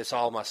 This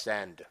all must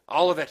end.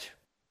 All of it!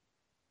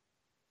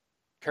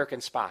 Kirk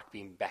and Spock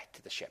beam back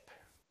to the ship.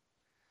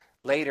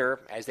 Later,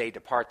 as they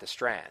depart the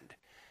Strand,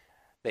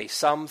 they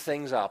sum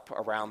things up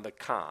around the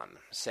con,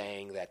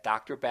 saying that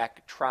Dr.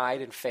 Beck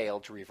tried and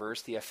failed to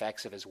reverse the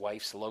effects of his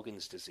wife's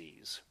Logan's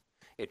disease.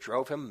 It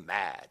drove him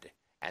mad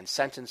and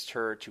sentenced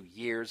her to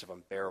years of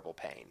unbearable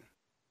pain.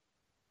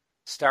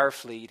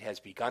 Starfleet has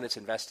begun its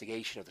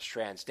investigation of the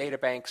Strand's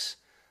databanks.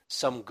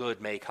 Some good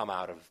may come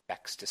out of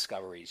Beck's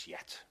discoveries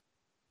yet.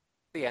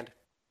 The end.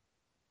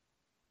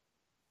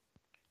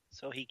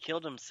 So he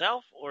killed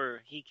himself,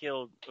 or he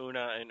killed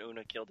Una and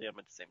Una killed him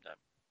at the same time?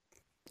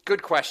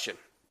 Good question.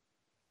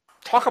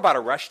 Talk about a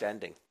rushed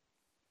ending.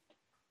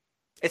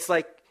 It's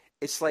like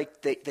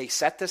they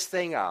set this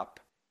thing up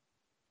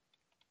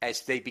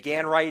as they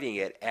began writing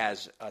it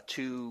as a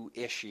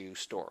 2-issue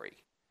story.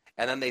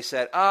 And then they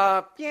said,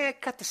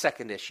 cut the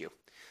second issue.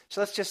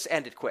 So let's just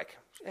end it quick.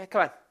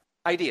 Come on.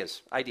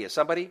 Ideas.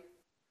 Somebody?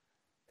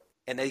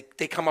 And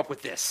they come up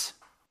with this.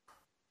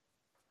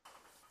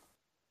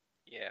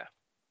 Yeah.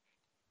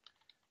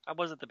 I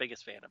wasn't the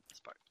biggest fan of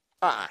this part.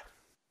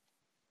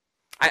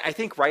 I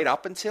think right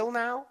up until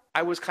now,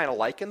 I was kind of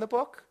liking the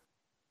book.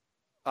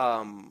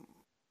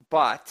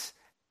 But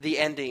the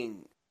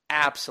ending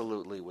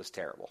absolutely was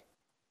terrible.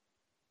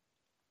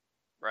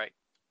 Right.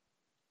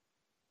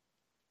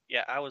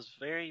 Yeah, I was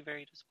very,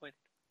 very disappointed.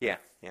 Yeah.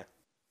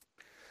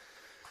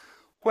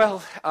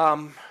 Well,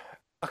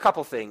 a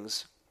couple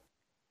things.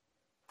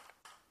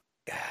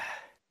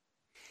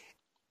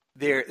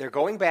 They're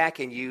going back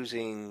and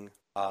using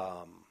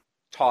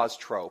TOS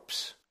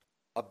tropes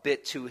a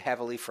bit too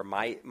heavily for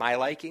my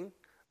liking,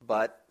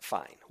 but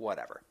fine,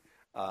 whatever.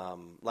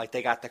 Like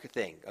they got the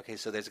thing. Okay,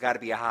 so there's got to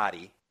be a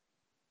hottie,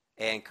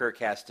 and Kirk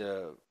has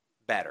to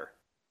better.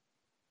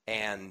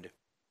 And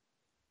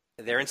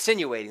they're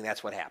insinuating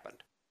that's what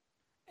happened.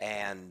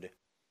 And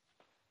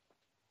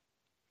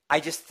I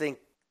think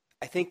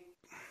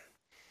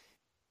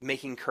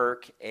making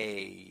Kirk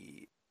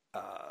a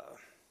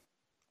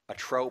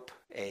trope,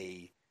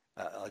 a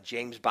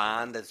James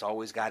Bond that's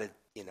always got to,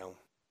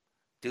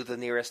 do the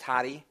nearest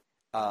hottie.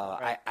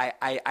 Right.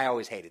 I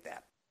always hated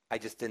that. I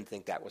just didn't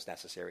think that was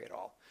necessary at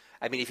all.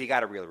 I mean, if you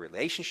got a real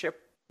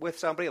relationship with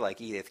somebody like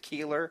Edith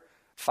Keeler,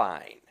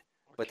 fine.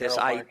 But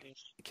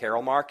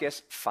Carol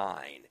Marcus,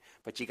 fine.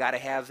 But you got to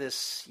have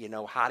this,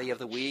 hottie of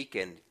the week,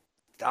 and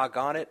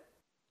doggone it,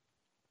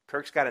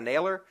 Kirk's got a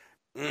nailer.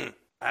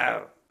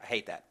 I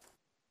hate that.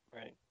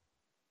 Right.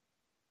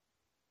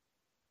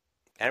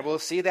 And we'll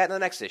see that in the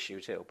next issue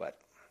too. But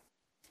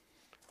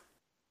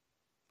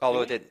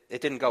although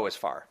it didn't go as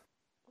far.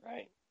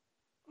 Right.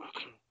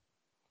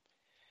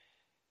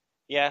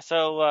 Yeah.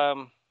 So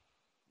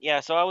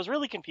I was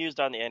really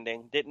confused on the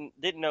ending. Didn't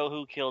know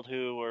who killed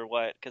who or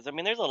what. Because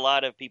there's a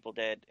lot of people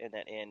dead in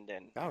that end.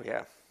 And oh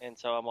yeah. And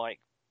so I'm like,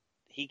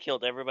 he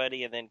killed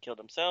everybody and then killed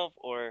himself,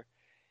 or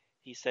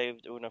he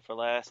saved Una for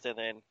last and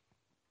then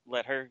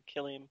let her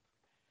kill him.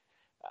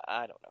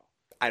 I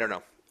don't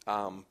know.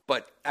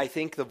 But I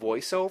think the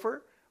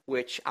voiceover,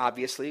 which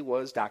obviously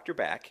was Dr.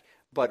 Beck,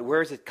 but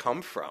where does it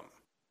come from?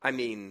 I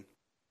mean,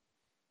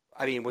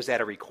 was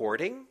that a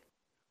recording?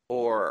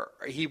 Or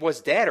he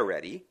was dead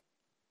already,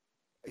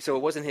 so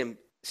it wasn't him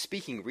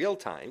speaking real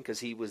time because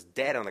he was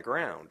dead on the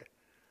ground.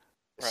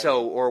 Right.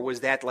 So, or was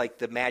that like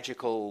the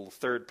magical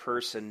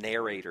third-person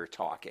narrator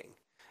talking?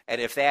 And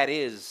if that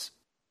is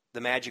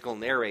the magical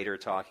narrator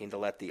talking to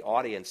let the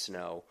audience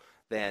know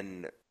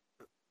then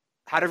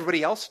how did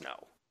everybody else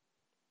know?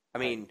 I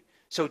mean,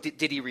 so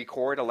did he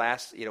record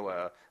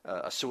a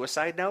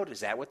suicide note? Is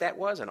that what that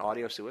was? An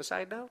audio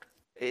suicide note?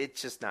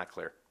 It's just not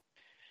clear.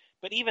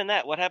 But even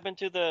that, what happened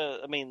to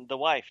the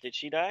wife? Did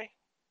she die?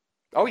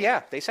 Oh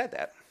yeah, they said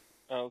that.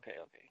 Oh, okay.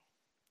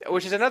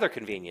 Which is another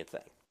convenient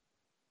thing.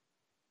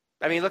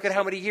 I mean, look at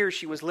how many years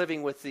she was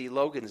living with the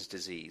Logan's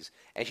disease,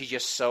 and she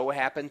just so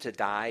happened to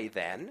die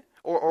then?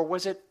 Or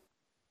was it...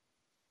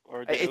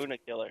 Or the Una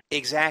killer.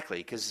 Exactly,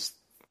 because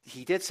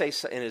he did say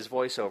in his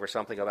voiceover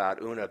something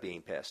about Una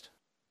being pissed.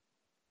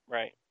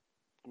 Right.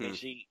 I mean,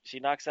 she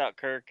knocks out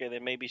Kirk, and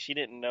then maybe she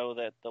didn't know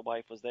that the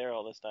wife was there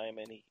all this time,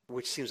 and he...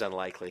 Which seems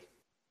unlikely,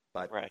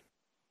 but... Right.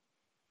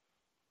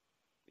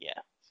 Yeah,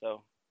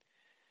 so...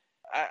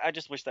 I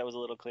just wish that was a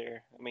little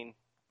clearer. I mean...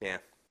 Yeah.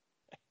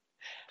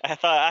 I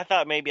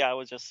thought maybe I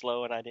was just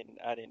slow and I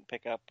didn't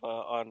pick up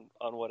on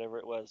whatever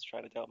it was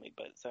trying to tell me,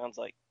 but it sounds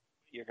like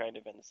you're kind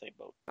of in the same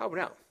boat. Oh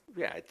no,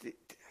 yeah.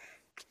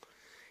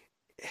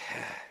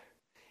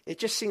 It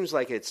just seems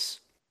like it's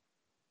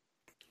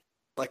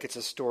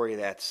a story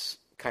that's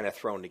kind of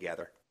thrown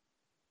together.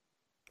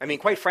 I mean,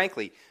 quite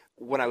frankly,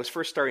 when I was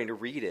first starting to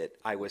read it,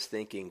 I was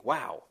thinking,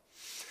 wow,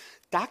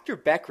 Dr.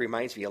 Beck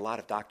reminds me a lot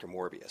of Dr.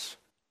 Morbius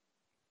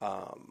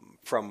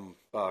from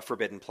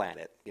Forbidden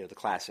Planet, the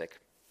classic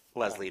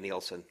Leslie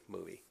Nielsen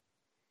movie.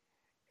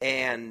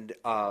 And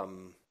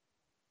then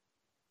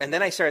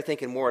I started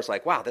thinking more, it's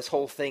like, wow, this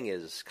whole thing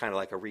is kind of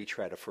like a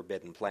retread of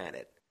Forbidden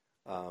Planet.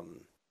 So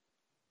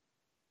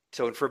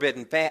in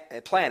Forbidden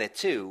Planet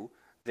 2,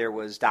 there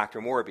was Dr.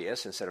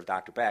 Morbius instead of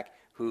Dr. Beck,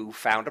 who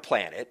found a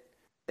planet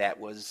that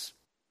was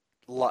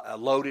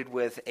loaded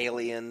with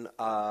alien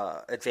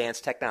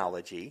advanced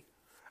technology.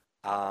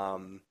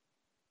 And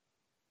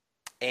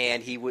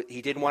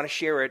he didn't want to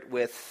share it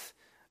with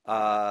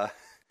the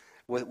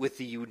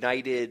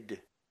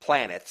United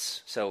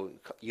Planets. So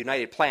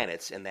United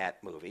Planets in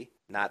that movie,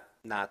 not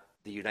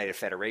the United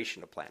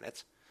Federation of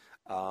Planets.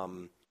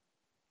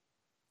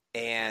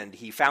 And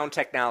he found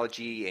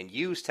technology and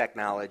used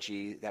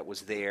technology that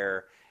was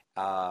there,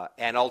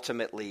 and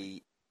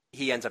ultimately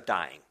he ends up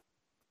dying.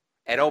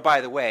 And oh,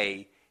 by the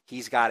way,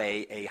 he's got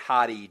a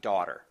hottie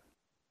daughter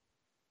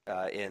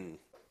in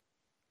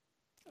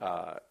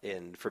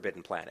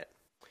Forbidden Planet,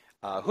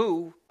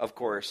 who, of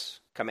course,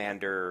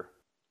 Commander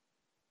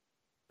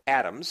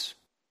Adams,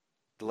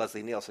 the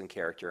Leslie Nielsen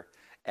character,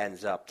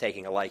 ends up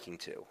taking a liking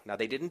to. Now,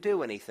 they didn't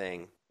do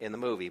anything in the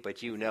movie, but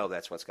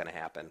that's what's going to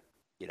happen,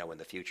 in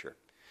the future.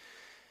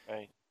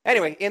 Right.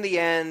 Anyway, in the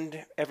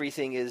end,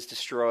 everything is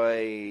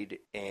destroyed,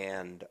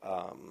 and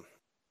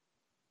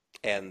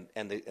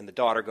the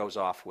daughter goes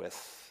off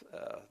with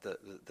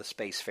the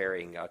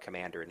spacefaring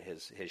commander in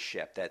his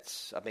ship.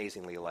 That's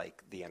amazingly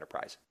like the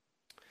Enterprise.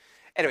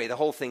 Anyway, the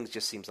whole thing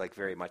just seems like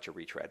very much a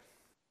retread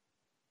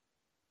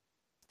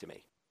to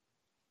me.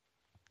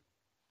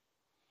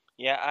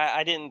 Yeah,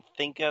 I didn't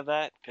think of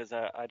that because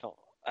I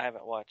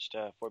haven't watched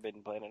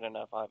Forbidden Planet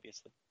enough,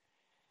 obviously.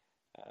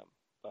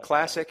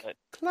 Classic.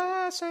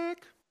 That's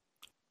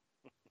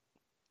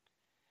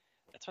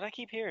what I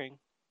keep hearing.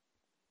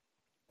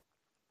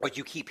 What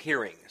you keep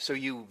hearing? So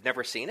you've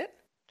never seen it?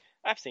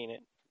 I've seen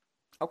it.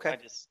 Okay. I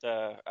just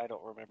I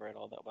don't remember it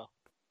all that well.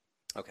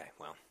 Okay,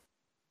 well,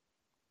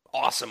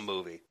 awesome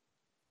movie.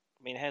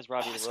 I mean, it has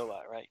Robbie the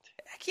Robot, right?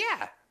 Heck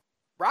yeah,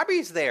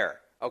 Robbie's there.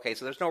 Okay,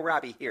 so there's no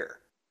Robbie here.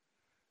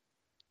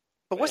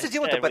 But what's the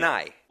deal with the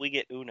Benai? We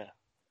get Una.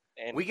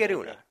 We get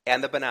Una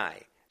and the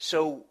Benai.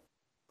 So.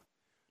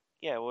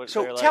 Yeah.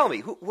 So tell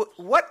me,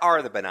 what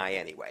are the Benai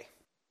anyway?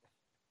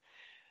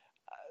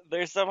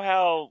 They're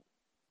somehow,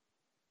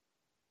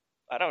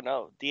 I don't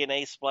know,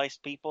 DNA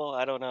spliced people.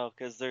 I don't know,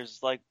 because there's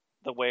like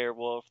the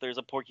werewolf. There's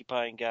a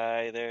porcupine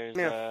guy. There's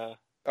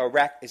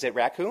is it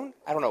raccoon?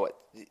 I don't know what.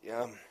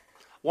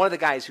 One of the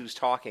guys who's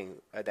talking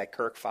that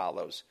Kirk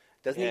follows,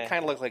 doesn't he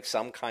kind of look like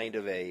some kind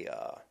of a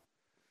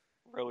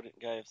rodent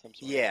guy of some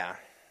sort? Yeah.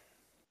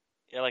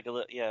 Yeah, like a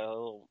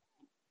little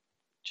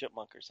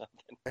chipmunk or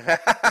something.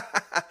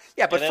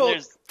 Yeah, but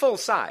full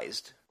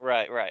sized.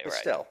 Right.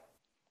 Still.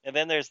 And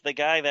then there's the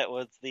guy that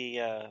was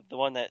the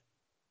one that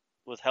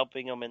was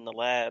helping him in the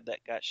lab that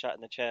got shot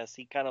in the chest.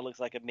 He kind of looks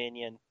like a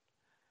minion.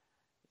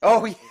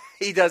 Oh,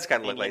 he does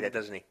kind of look like that,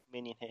 doesn't he?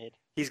 Minion head.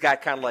 He's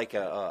got kind of like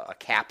a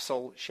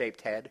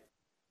capsule-shaped head.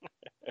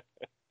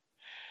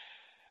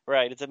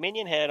 Right, it's a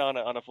minion head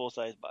on a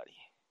full-size body.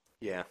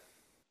 Yeah.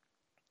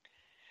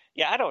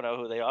 Yeah, I don't know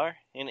who they are,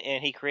 and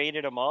he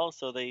created them all,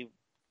 so he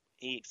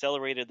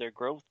accelerated their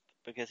growth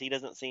because he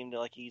doesn't seem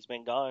like he's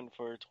been gone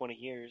for 20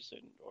 years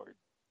or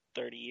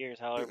 30 years,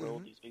 however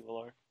old these people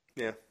are.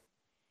 Yeah.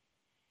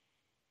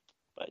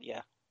 But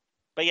yeah,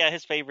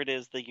 his favorite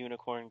is the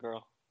unicorn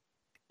girl.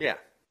 Yeah,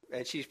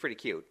 and she's pretty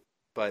cute,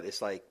 but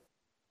it's like,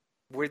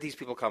 where did these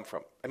people come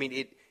from? I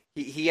mean,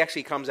 he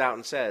actually comes out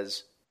and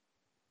says,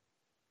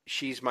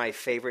 she's my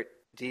favorite.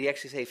 Did he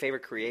actually say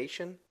favorite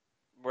creation?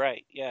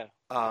 Right, yeah.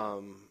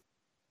 Wow.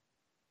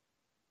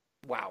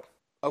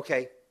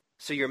 Okay,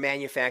 so you're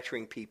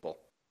manufacturing people.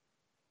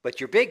 But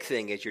your big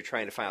thing is you're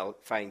trying to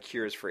find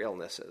cures for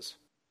illnesses.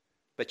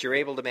 but you're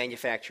able to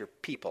manufacture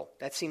people.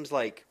 That seems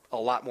like a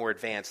lot more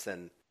advanced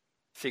than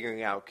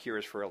figuring out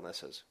cures for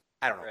illnesses.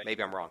 I don't know. Right.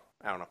 Maybe I'm wrong.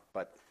 I don't know,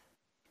 but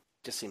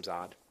it just seems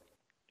odd.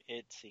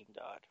 It seemed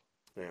odd.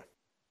 Yeah.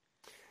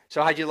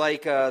 So how'd you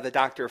like the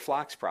Dr.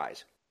 Phlox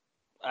Prize?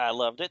 I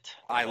loved it.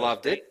 I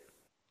loved it.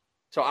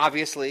 So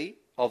obviously,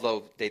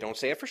 although they don't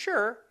say it for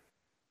sure,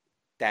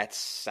 that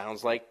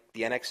sounds like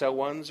the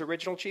NX-01's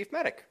original chief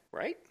medic,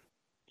 right?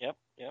 Yep.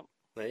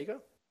 There you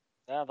go.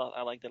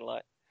 I liked it a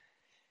lot.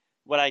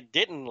 What I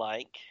didn't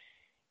like,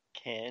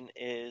 Ken,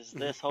 is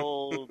this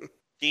whole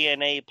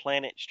DNA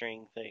planet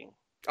string thing.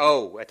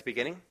 Oh, at the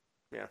beginning?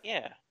 Yeah.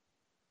 Yeah.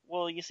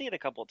 Well, you see it a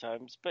couple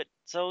times, but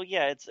so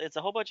yeah, it's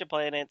a whole bunch of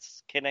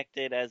planets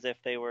connected as if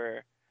they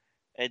were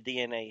a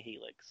DNA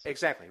helix.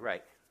 Exactly,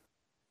 right.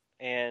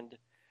 And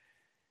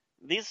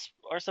these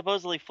are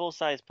supposedly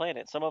full-size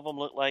planets. Some of them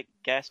look like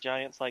gas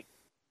giants like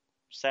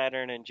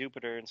Saturn and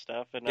Jupiter and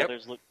stuff, and Yep.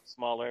 others look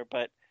smaller,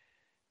 but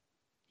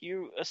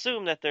you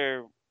assume that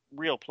they're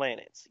real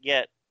planets.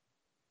 Yet,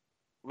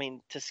 I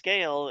mean, to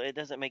scale, it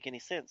doesn't make any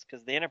sense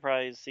because the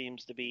Enterprise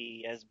seems to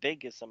be as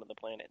big as some of the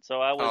planets.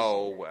 So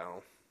Oh,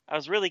 well. I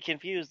was really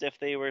confused if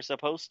they were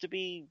supposed to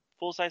be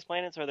full-size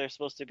planets or they're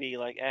supposed to be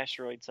like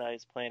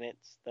asteroid-sized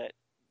planets that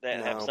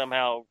have No.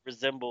 somehow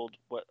resembled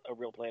what a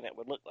real planet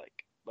would look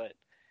like, but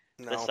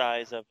the No.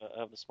 size of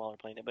a smaller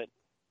planet. But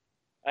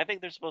I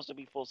think they're supposed to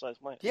be full-size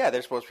planets. Yeah,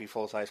 they're supposed to be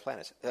full-size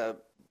planets.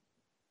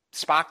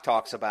 Spock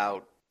talks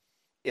about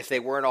if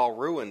they weren't all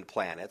ruined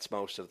planets,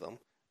 most of them,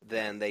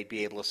 then they'd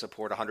be able to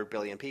support 100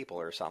 billion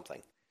people or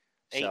something.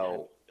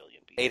 800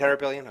 billion people. 800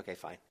 billion? Okay,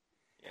 fine.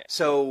 Yeah.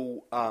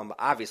 So,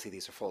 obviously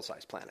these are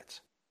full-size planets.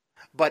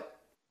 But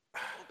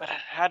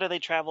how do they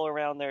travel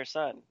around their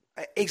sun?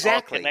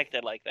 exactly. All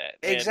connected like that.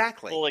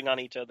 Exactly. And pulling on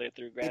each other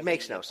through gravity. It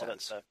makes no and all that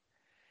sense. stuff.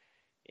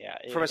 Yeah.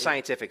 From a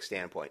scientific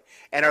standpoint.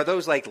 And are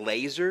those like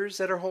lasers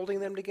that are holding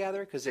them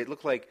together? Because they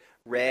look like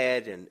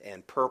red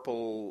and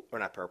purple, or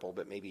not purple,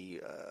 but maybe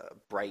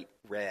bright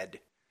red,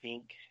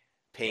 pink.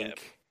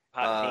 pink,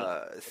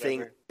 Hot pink.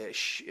 thing,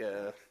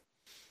 whatever.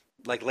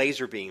 like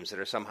laser beams that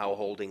are somehow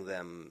holding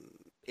them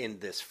in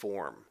this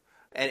form.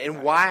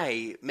 And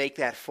why make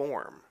that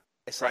form?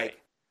 It's Right.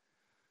 like,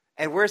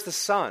 and where's the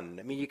sun?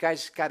 I mean, you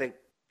guys got to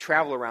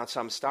travel around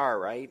some star,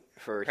 right?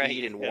 For Right,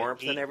 heat and yeah, warmth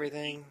heat. and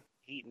everything.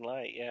 Heat and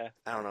light, yeah.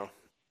 I don't know.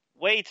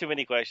 Way too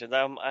many questions.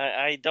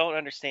 I don't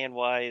understand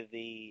why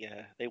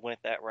they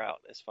went that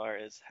route as far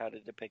as how to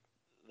depict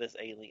this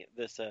alien,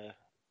 this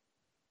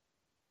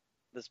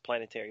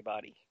planetary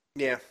body.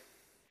 Yeah.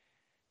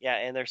 Yeah,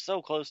 and they're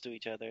so close to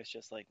each other. It's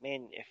just like,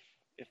 man,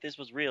 if this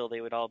was real,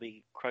 they would all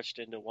be crushed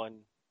into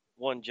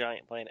one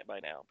giant planet by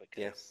now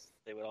because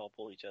they would all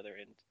pull each other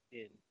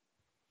in.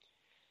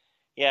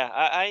 Yeah,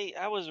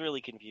 I was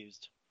really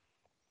confused.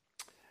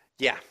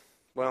 Yeah.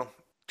 Well,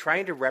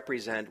 trying to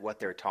represent what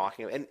they're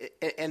talking about,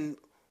 and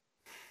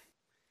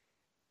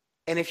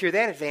if you're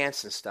that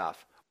advanced and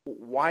stuff,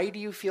 why do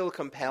you feel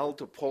compelled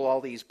to pull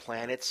all these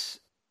planets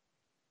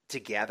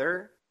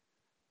together?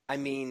 I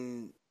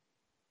mean,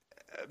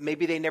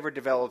 maybe they never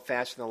developed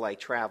faster than light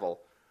travel,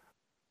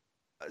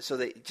 so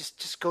they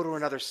just go to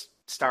another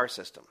star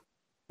system.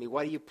 I mean,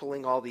 why are you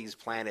pulling all these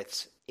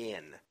planets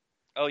in?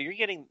 Oh, you're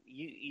getting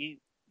you.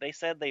 They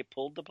said they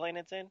pulled the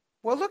planets in.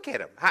 Well, look at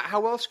them.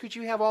 How else could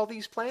you have all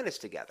these planets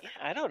together? Yeah,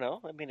 I don't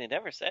know. I mean, it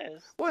never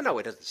says. Well, no,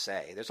 it doesn't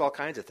say. There's all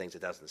kinds of things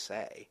it doesn't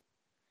say.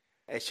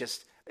 It's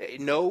just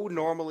no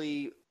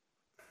normal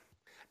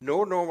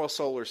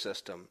solar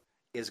system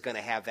is going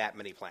to have that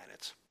many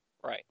planets.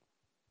 Right.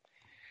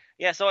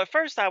 Yeah, so at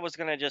first I was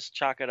going to just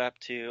chalk it up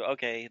to,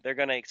 okay, they're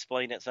going to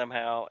explain it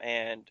somehow,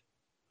 and,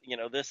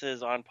 this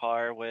is on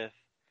par with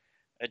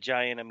a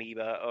giant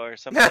amoeba or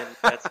something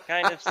that's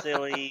kind of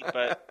silly,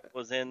 but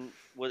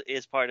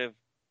is part of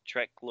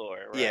Trek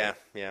lore, right?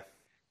 Yeah.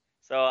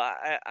 So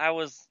I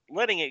was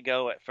letting it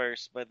go at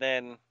first, but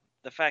then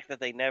the fact that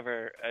they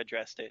never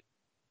addressed it,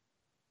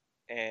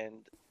 and,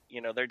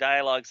 their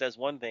dialogue says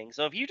one thing.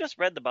 So if you just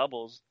read the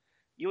bubbles,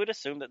 you would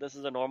assume that this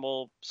is a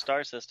normal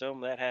star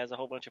system that has a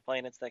whole bunch of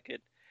planets that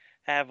could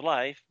have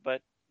life,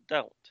 but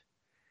don't.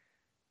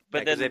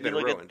 But then they've been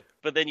ruined.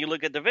 But then you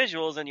look at the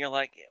visuals and you're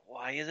like,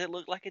 why does it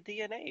look like a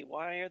DNA?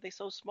 Why are they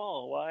so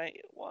small? Why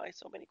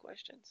so many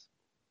questions?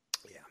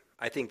 Yeah,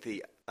 I think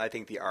the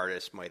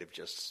artist might have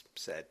just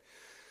said,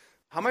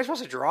 "How am I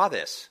supposed to draw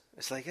this?"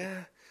 It's like,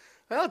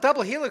 well,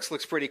 double helix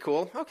looks pretty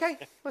cool. Okay,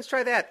 let's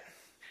try that.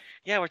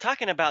 Yeah, we're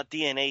talking about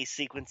DNA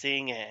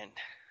sequencing and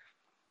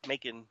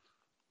making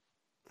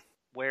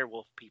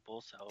werewolf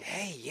people, so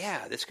hey,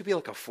 yeah, this could be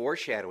like a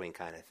foreshadowing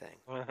kind of thing.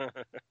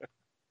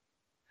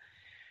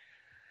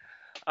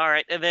 All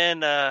right, and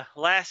then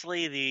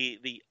lastly,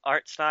 the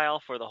art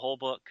style for the whole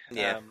book.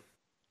 Yeah.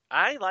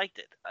 I liked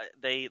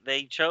it.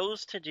 They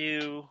chose to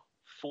do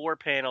 4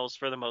 panels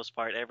for the most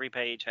part. Every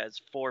page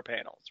has 4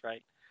 panels,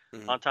 right,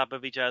 on top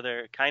of each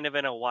other, kind of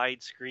in a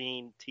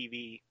widescreen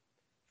TV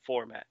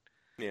format.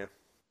 Yeah.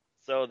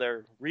 So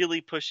they're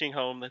really pushing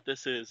home that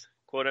this is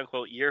quote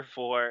unquote year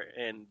 4,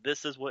 and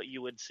this is what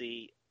you would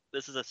see.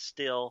 This is a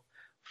still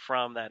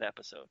from that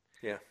episode.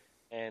 Yeah.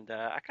 and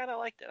I kind of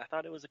liked it. I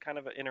thought it was a kind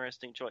of an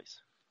interesting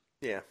choice.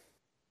 Yeah.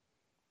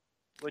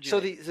 What'd you So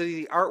think?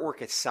 the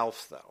artwork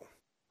itself, though,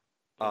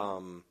 Mm,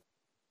 um,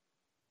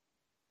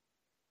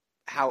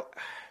 how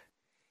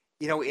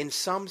in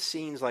some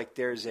scenes, like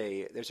there's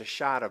a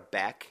shot of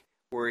Beck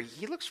where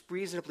he looks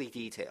reasonably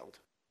detailed.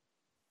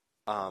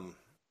 Um,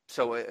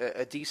 so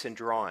a decent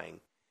drawing.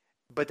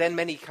 But then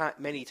many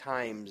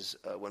times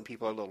when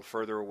people are a little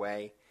further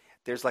away,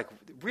 there's like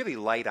really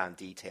light on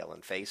detail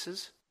in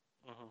faces,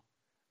 hmm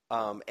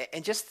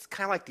and just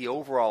kind of like the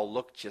overall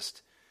look.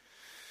 Just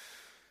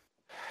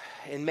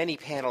in many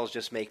panels,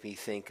 just make me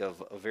think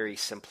of a very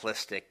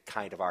simplistic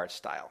kind of art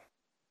style.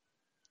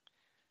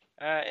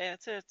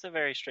 it's a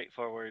very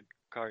straightforward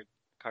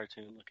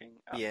cartoon looking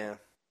outfit, Yeah,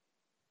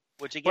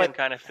 which again but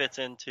kind of fits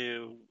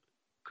into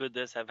could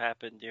this have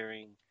happened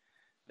during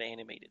the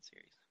animated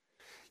series?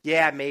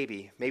 yeah,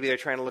 maybe they're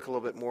trying to look a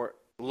little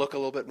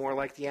bit more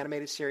like the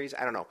animated series.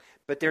 I don't know,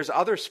 but there's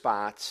other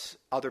spots,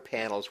 other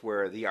panels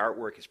where the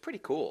artwork is pretty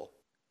cool.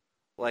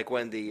 Like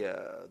when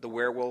the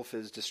werewolf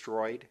is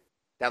destroyed,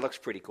 that looks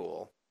pretty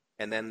cool.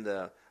 And then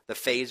the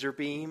phaser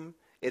beam,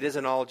 it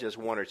isn't all just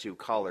one or two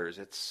colors.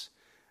 It's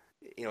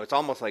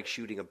almost like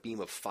shooting a beam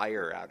of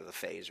fire out of the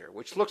phaser,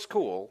 which looks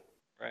cool.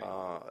 Right,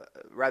 Uh,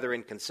 Rather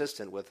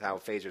inconsistent with how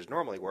phasers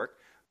normally work,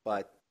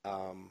 but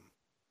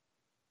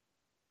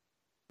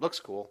looks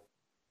cool.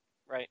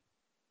 right.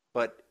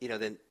 But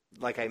then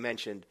like I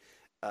mentioned,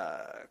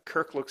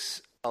 Kirk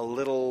looks a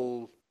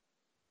little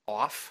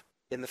off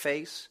in the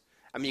face.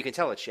 I mean, you can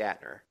tell it's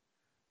Shatner,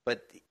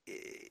 but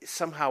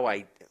somehow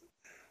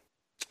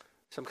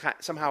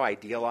somehow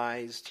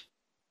idealized.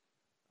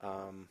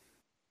 Um,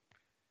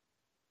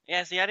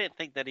 Yeah, see, I didn't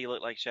think that he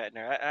looked like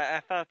Shatner. I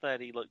thought that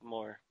he looked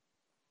more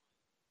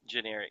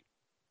generic.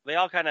 They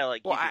all kind of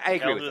like well, you can I agree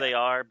tell with who they that.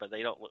 are, but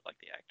they don't look like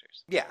the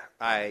actors. Yeah,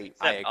 I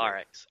Except agree.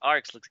 RX.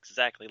 RX looks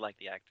exactly like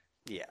the actor.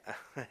 Yeah,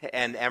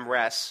 and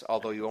MRS,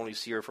 although you only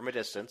see her from a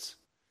distance,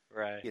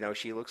 Right.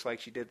 she looks like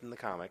she did in the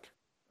comic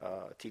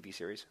TV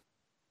series.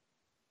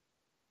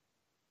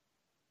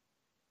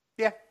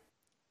 Yeah,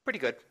 pretty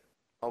good.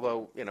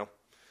 Although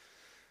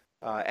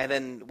and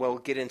then we'll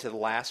get into the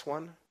last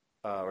one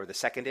or the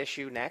second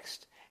issue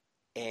next,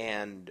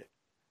 and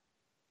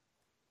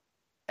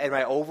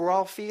my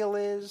overall feel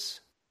is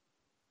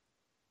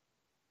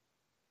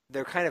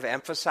they're kind of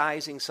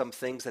emphasizing some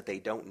things that they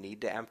don't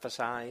need to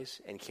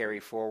emphasize and carry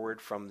forward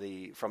from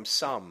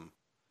some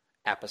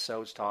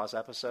episodes, TAWS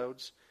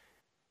episodes,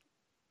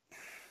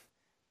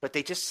 but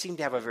they just seem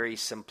to have a very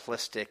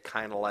simplistic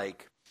kind of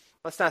like,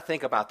 let's not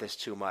think about this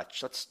too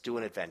much. Let's do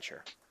an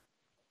adventure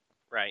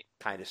Right.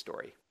 kind of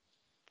story.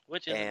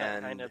 Which isn't that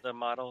kind And of the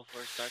model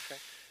for Star Trek,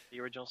 the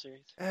original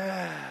series?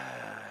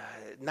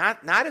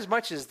 not as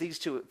much as these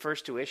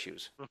first two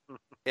issues,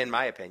 in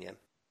my opinion.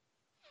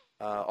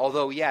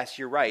 Although yes,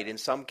 you're right. In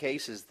some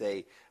cases,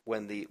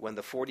 when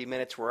the 40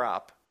 minutes were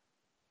up,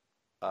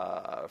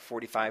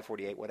 45,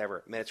 48,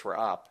 whatever minutes were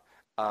up,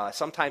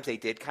 sometimes they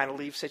did kind of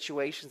leave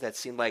situations that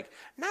seemed like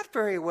not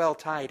very well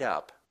tied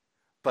up.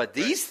 But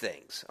Right. these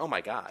things, oh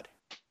my God.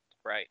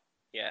 Right.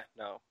 Yeah.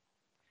 No.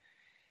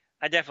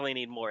 I definitely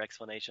need more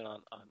explanation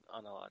on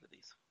a lot of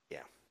these.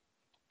 Yeah.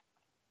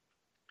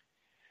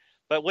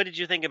 But what did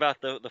you think about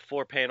the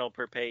 4 panel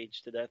per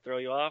page? Did that throw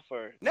you off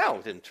or? No,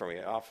 it didn't throw me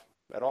off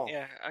at all.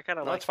 Yeah, I kind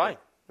of No, it's like fine.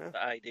 Yeah,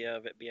 the idea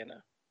of it being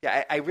a.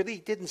 yeah I really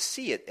didn't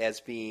see it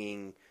as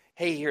being,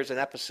 hey, here's an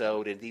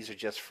episode, and these are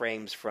just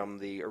frames from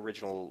the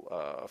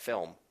original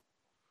film.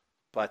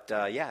 But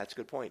yeah, it's a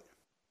good point.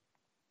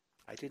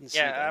 I didn't see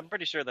Yeah, that. I'm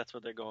pretty sure that's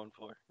what they're going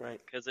for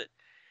Right. because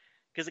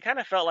it kind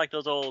of felt like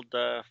those old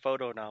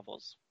photo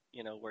novels,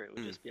 where it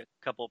would Mm, just be a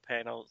couple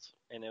panels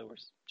and it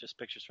was just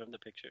pictures from the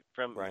picture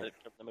from right.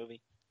 the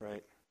movie.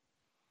 Right.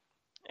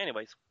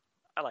 Anyways,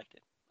 I liked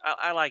it.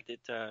 I liked it.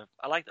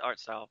 I liked the art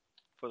style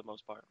for the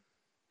most part.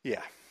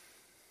 Yeah.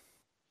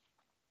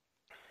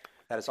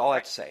 That is all All I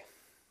have right, to say.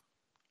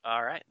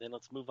 all right. Then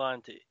let's move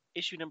on to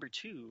issue number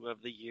 2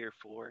 of the Year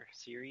 4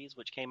 series,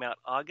 which came out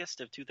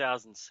August of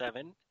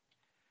 2007.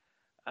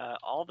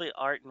 All the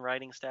art and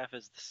writing staff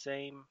is the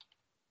same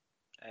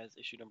as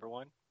issue number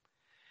 1.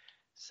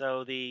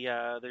 So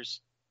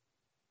there's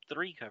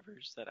 3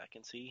 covers that I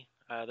can see.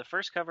 The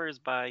first cover is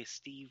by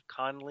Steve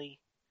Conley,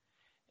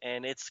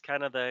 and it's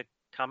kind of the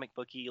comic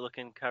booky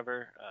looking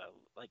cover.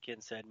 Like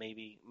Ken said,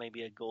 maybe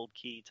a gold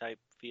key type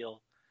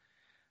feel.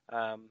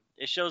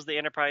 It shows the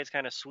Enterprise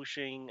kind of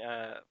swooshing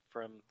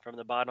from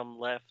the bottom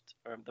left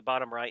or the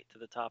bottom right to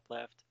the top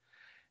left,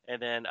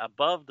 and then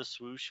above the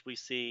swoosh we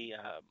see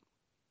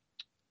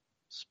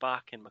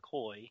Spock and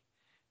McCoy,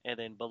 and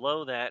then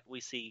below that we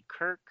see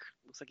Kirk.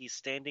 Looks like he's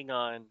standing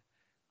on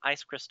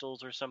ice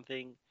crystals or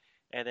something,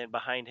 and then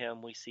behind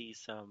him we see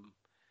some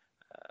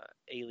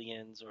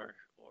aliens or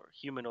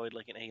humanoid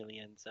looking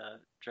aliens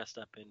dressed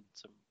up in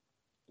some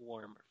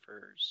warm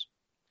furs.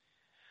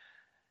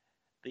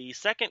 The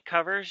second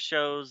cover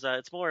shows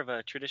it's more of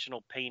a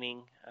traditional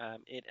painting.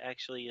 It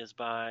actually is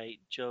by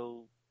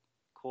Joe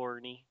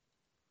Corney,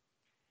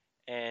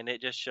 and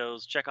it just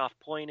shows Chekhov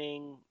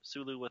pointing,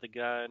 Sulu with a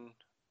gun,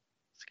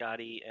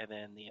 Scotty, and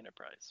then the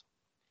Enterprise.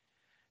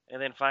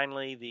 And then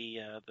finally,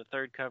 the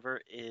third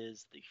cover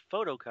is the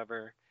photo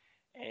cover,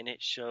 and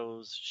it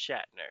shows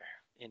Shatner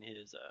in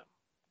his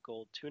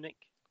gold tunic.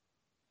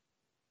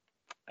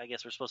 I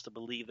guess we're supposed to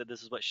believe that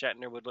this is what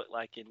Shatner would look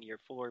like in year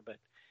 4, but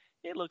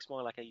it looks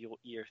more like a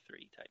year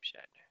 3 type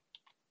Shatner.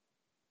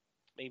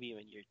 Maybe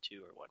even year 2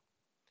 or 1.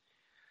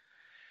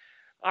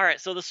 All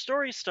right, so the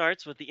story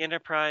starts with the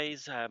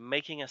Enterprise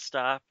making a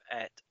stop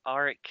at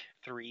Arik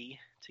 3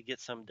 to get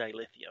some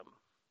dilithium.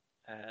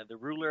 The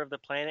ruler of the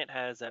planet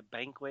has a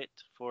banquet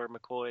for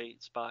McCoy,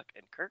 Spock,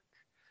 and Kirk,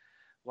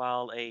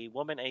 while a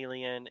woman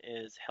alien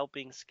is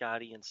helping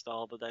Scotty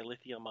install the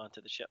dilithium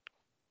onto the ship.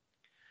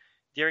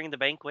 During the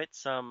banquet,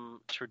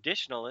 some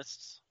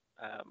traditionalists,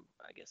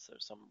 I guess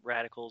there's some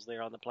radicals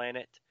there on the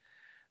planet,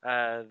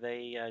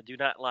 they do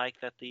not like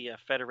that the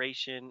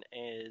Federation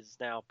is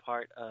now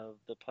part of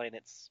the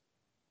planet's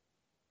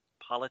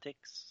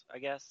politics, I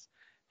guess.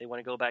 They want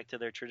to go back to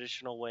their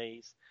traditional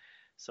ways.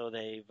 So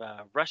they've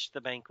rushed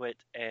the banquet,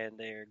 and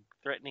they're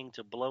threatening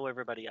to blow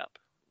everybody up.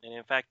 And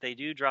in fact, they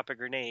do drop a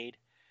grenade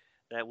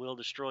that will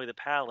destroy the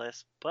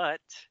palace,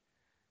 but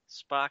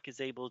Spock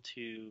is able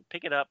to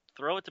pick it up,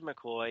 throw it to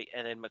McCoy,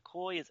 and then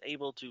McCoy is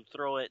able to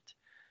throw it,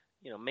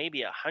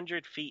 maybe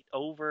 100 feet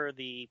over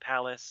the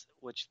palace,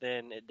 which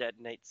then it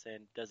detonates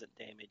and doesn't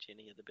damage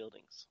any of the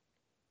buildings.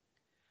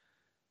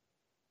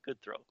 Good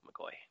throw,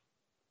 McCoy.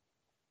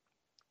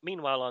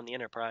 Meanwhile, on the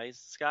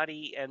Enterprise,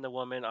 Scotty and the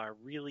woman are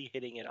really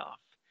hitting it off.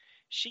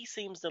 She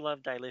seems to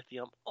love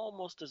dilithium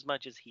almost as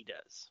much as he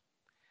does,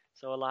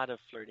 so a lot of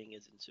flirting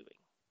is ensuing.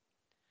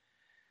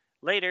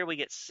 Later, we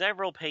get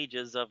several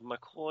pages of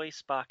McCoy,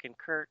 Spock, and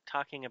Kirk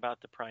talking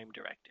about the Prime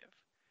Directive.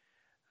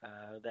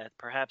 That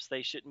perhaps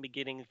they shouldn't be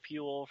getting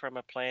fuel from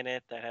a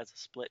planet that has a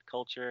split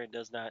culture and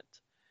does not,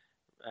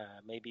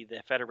 maybe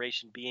the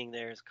Federation being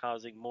there is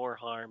causing more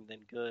harm than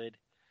good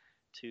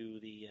to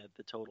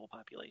the total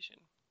population.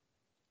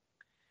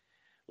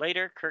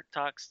 Later, Kirk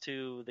talks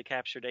to the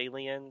captured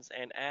aliens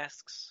and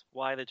asks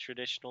why the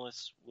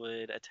traditionalists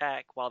would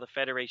attack while the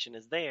Federation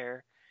is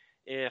there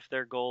if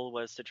their goal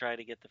was to try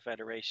to get the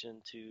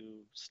Federation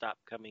to stop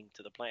coming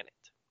to the planet.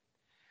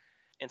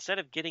 Instead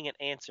of getting an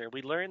answer,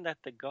 we learn that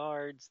the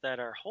guards that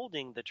are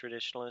holding the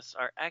traditionalists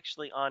are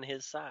actually on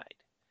his side.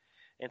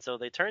 And so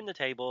they turn the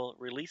table,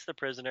 release the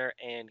prisoner,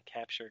 and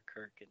capture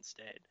Kirk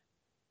instead.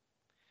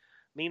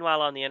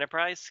 Meanwhile, on the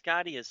Enterprise,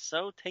 Scotty is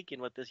so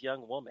taken with this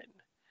young woman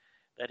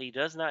that he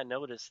does not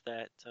notice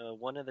that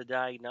one of the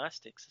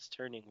diagnostics is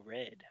turning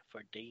red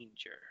for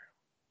danger.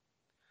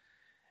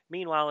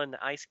 Meanwhile, in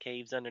the ice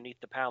caves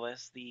underneath the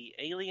palace, the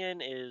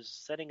alien is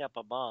setting up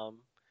a bomb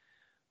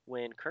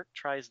when Kirk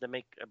tries to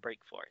make a break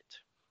for it.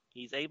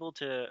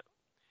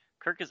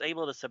 Kirk is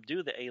able to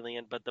subdue the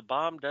alien, but the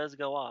bomb does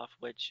go off,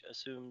 which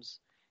assumes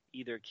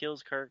either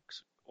kills Kirk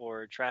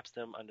or traps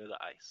them under the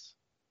ice.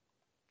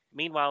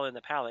 Meanwhile, in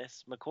the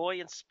palace,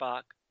 McCoy and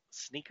Spock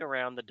sneak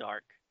around the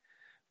dark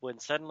when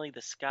suddenly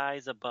the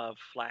skies above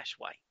flash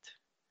white.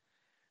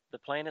 The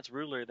planet's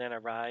ruler then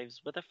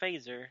arrives with a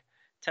phaser,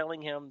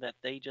 telling him that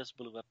they just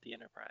blew up the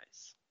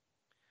Enterprise.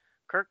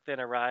 Kirk then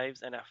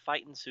arrives and a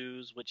fight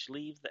ensues, which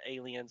leaves the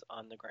aliens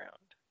on the ground.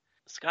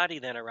 Scotty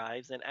then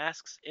arrives and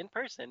asks in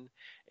person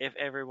if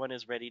everyone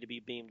is ready to be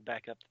beamed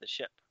back up to the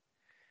ship.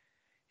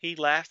 He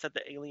laughs at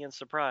the alien's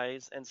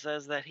surprise and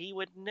says that he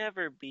would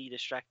never be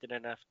distracted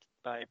enough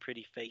by a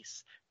pretty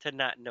face to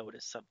not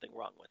notice something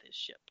wrong with his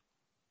ship.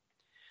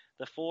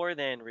 The four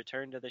then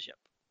return to the ship.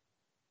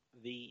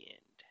 The end.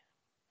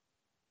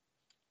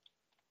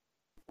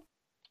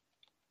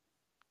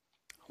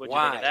 What'd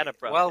you think of that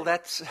abrupt? Well,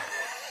 that's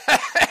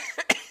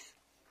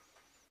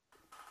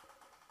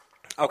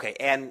okay.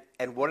 And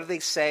what do they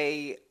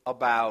say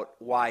about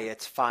why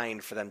it's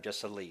fine for them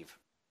just to leave?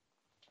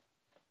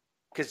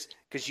 Because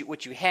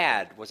what you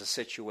had was a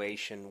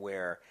situation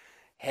where,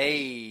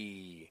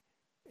 hey,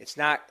 it's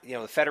not,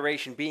 the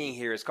Federation being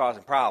here is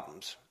causing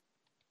problems.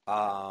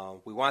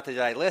 We want the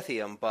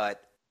dilithium,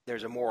 but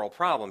there's a moral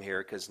problem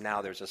here because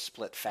now there's a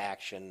split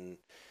faction,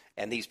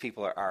 and these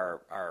people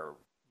are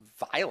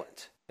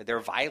violent. They're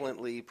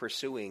violently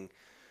pursuing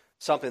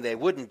something they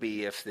wouldn't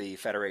be if the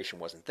Federation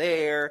wasn't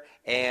there.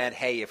 And,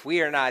 hey, if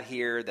we are not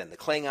here, then the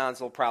Klingons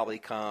will probably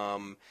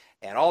come.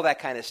 And all that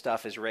kind of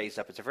stuff is raised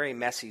up. It's a very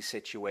messy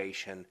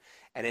situation.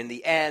 And in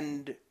the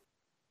end,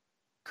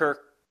 Kirk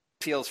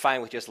feels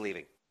fine with just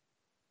leaving.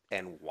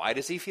 And why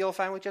does he feel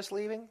fine with just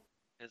leaving?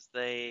 Because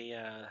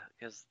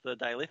the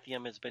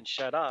dilithium has been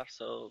shut off,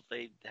 so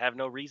they have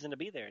no reason to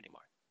be there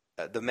anymore.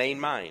 The main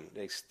mine,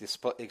 the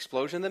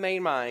explosion in the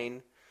main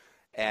mine,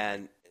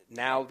 and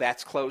now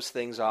that's closed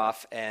things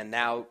off, and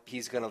now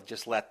he's going to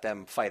just let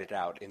them fight it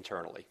out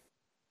internally.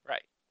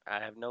 Right. I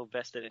have no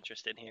vested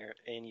interest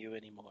in you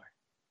anymore.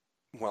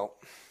 Well,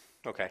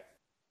 okay.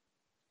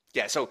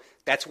 Yeah, so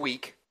that's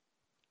weak.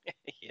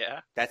 Yeah.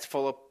 That's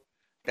a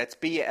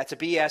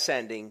BS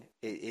ending.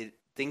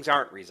 Things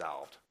aren't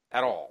resolved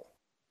at all.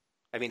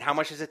 I mean, how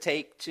much does it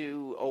take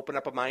to open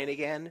up a mine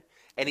again?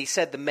 And he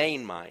said the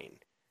main mine,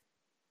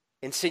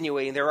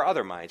 insinuating there are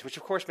other mines, which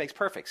of course makes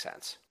perfect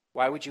sense.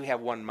 Why would you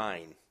have one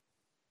mine?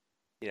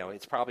 You know,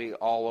 it's probably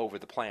all over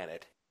the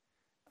planet.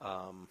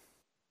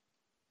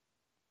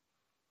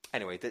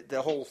 Anyway,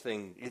 the whole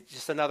thing, it's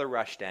just another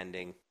rushed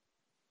ending.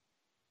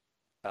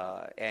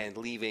 And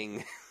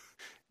leaving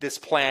this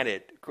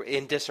planet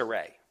in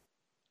disarray.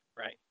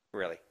 Right.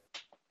 Really.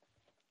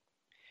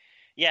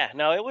 Yeah,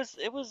 no, it was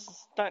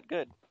not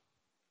good.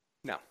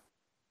 No.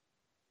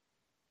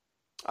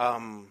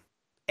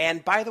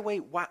 And by the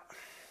way,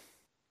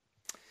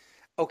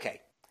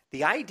 okay,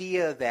 the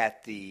idea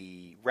that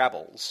the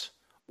rebels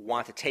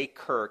want to take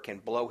Kirk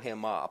and blow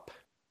him up,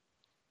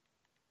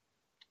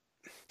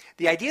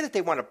 the idea that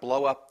they want to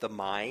blow up the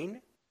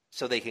mine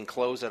so they can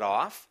close it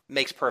off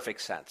makes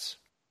perfect sense.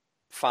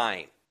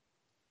 Fine.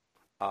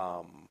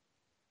 But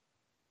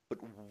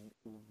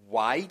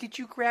why did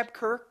you grab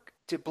Kirk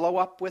to blow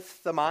up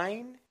with the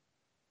mine?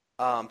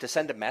 To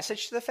send a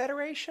message to the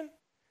Federation?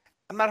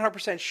 I'm not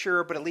 100%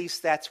 sure, but at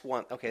least that's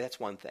one. Okay, that's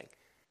one thing.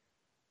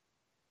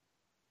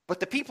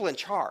 But the people in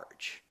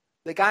charge,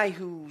 the guy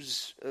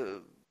who's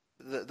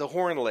the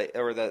horn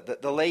or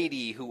the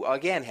lady who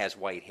again has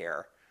white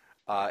hair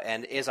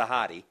and is a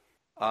hottie.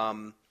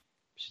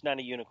 She's not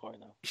a unicorn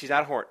though. She's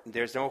not a horn.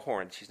 There's no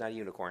horn. She's not a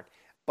unicorn.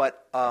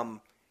 But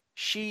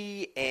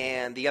she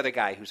and the other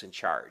guy who's in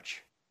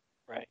charge.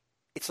 Right.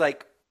 It's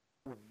like,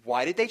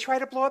 why did they try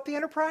to blow up the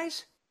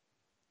Enterprise?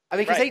 I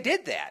mean, because they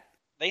did that.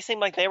 They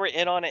seemed like they were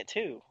in on it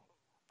too.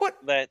 What?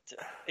 That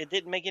it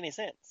didn't make any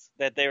sense.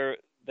 That they were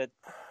that.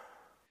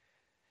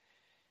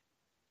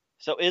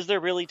 So is there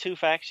really two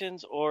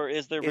factions, or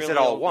is there really it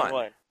all only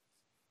one?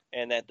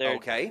 And that they're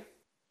okay.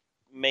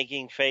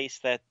 Making face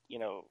that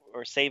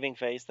or saving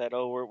face that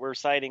we're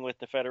siding with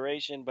the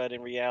Federation, but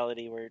in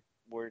reality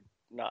we're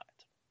not.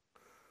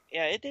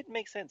 Yeah, it didn't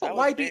make sense. But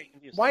why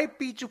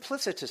be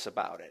duplicitous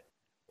about it?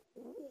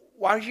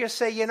 Why don't you just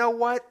say, you know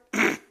what?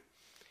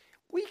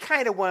 We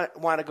kind of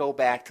want to go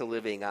back to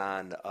living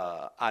on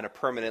a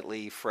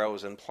permanently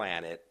frozen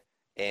planet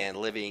and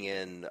living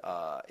in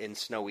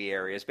snowy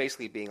areas,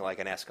 basically being like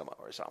an Eskimo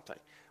or something.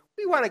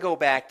 We want to go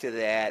back to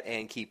that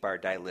and keep our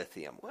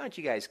dilithium. Why don't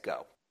you guys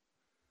go?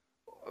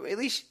 At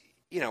least,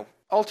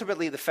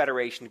 ultimately the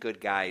Federation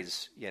good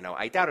guys,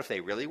 I doubt if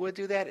they really would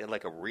do that in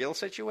like a real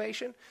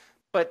situation,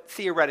 but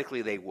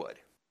theoretically they would.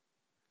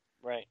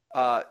 Right.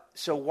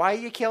 So why are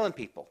you killing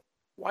people?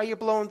 Why are you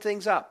blowing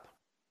things up?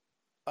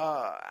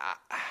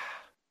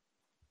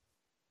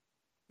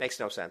 Makes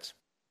no sense.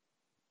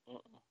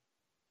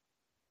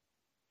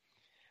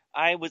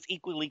 I was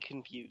equally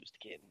confused,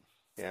 kid.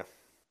 Yeah.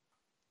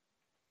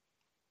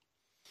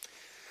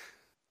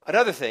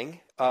 Another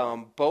thing,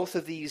 both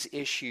of these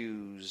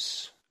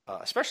issues,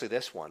 especially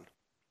this one,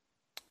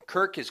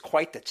 Kirk is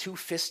quite the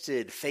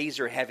two-fisted,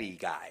 phaser-heavy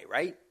guy,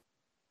 right?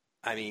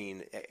 I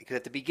mean,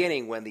 at the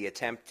beginning when the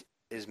attempt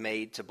is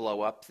made to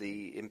blow up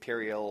the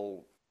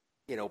Imperial,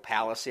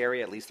 palace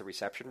area, at least the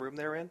reception room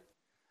they're in,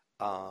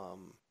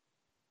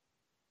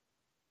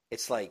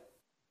 it's like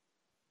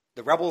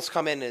the rebels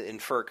come in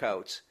fur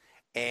coats,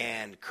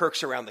 and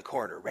Kirk's around the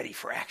corner, ready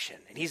for action,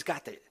 and he's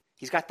got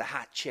the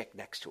hot chick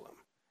next to him.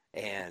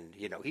 And,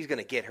 he's going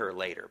to get her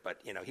later, but,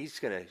 he's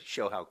going to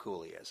show how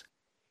cool he is.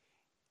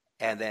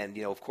 And then,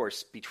 of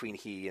course, between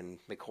he and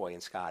McCoy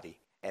and Scotty,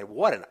 and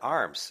what an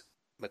arms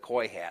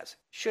McCoy has.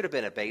 Should have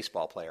been a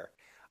baseball player.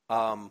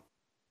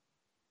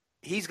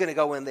 He's going to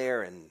go in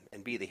there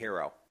and be the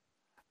hero.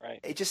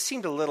 Right. It just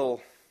seemed a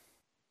little,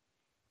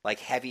 like,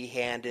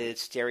 heavy-handed,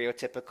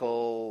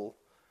 stereotypical,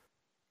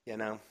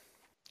 And,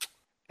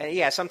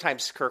 yeah,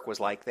 sometimes Kirk was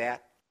like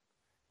that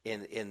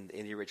in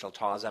the original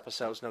TOS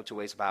episodes, no two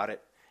ways about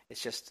it.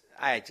 It's just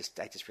I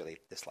just really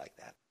dislike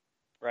that.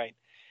 Right.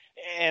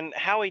 And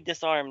how he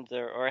disarmed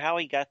or how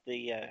he got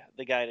the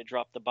guy to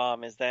drop the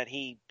bomb is that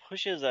he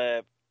pushes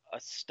a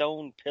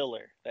stone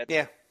pillar. That's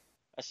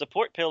a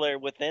support pillar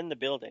within the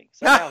building.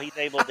 Somehow he's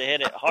able to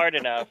hit it hard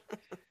enough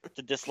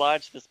to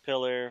dislodge this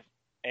pillar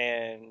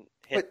and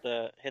hit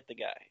the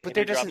guy. But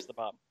he drops the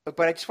bomb.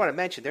 But I just want to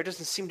mention it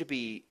doesn't seem to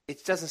be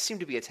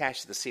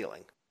attached to the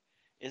ceiling.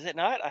 Is it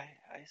not?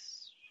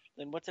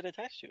 Then what's it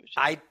attached to?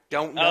 I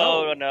don't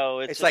know. Oh, no.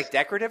 It's just like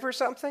decorative or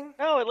something?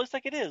 No, it looks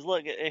like it is.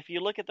 Look, if you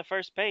look at the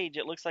first page,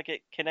 it looks like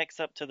it connects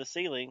up to the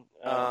ceiling.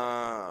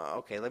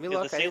 Okay, let me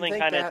look. The ceiling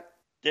kind of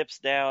dips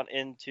down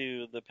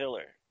into the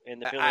pillar.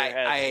 And the pillar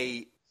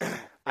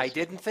I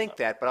didn't think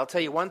that, but I'll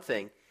tell you one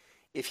thing.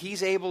 If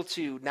he's able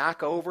to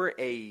knock over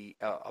a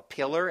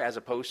pillar as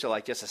opposed to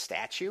like just a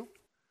statue,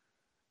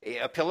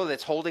 a pillar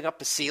that's holding up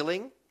the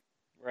ceiling.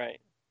 Right.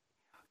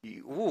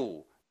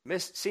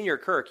 Miss Senior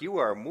Kirk, you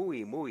are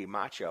muy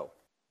macho.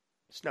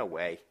 There's no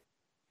way.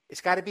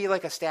 It's got to be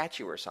like a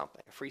statue or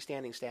something, a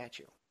freestanding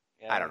statue.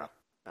 Yeah. I don't know.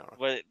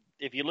 But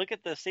if you look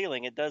at the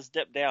ceiling, it does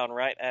dip down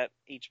right at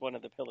each one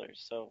of the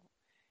pillars, so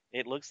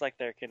it looks like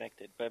they're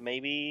connected. But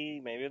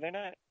maybe they're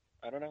not.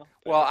 I don't know.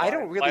 But well, I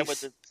don't really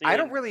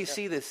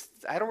see this.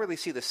 I don't really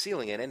see the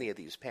ceiling in any of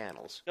these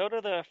panels. Go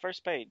to the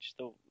first page,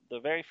 the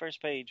very first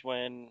page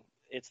when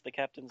it's the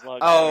captain's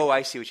log. Oh,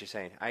 I see what you're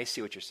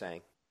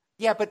saying.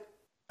 Yeah, but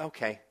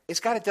Okay. It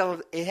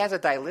has a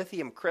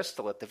dilithium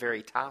crystal at the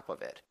very top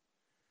of it.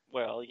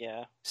 Well,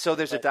 yeah. So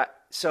there's But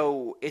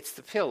so it's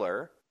the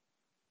pillar,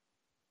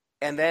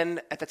 and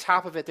then at the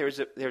top of it there's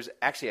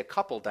actually a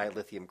couple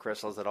dilithium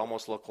crystals that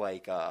almost look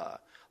like a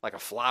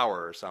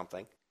flower or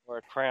something, or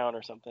a crown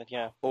or something.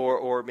 Yeah.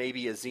 or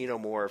maybe a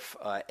xenomorph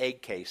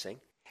egg casing,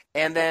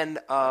 and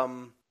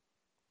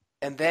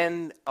Yep.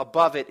 then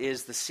above it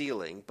is the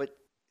ceiling, but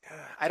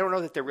I don't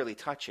know that they're really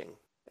touching.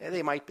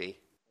 They might be.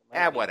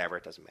 Might be. Whatever.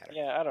 It doesn't matter.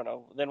 Yeah, I don't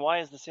know. Then why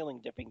is the ceiling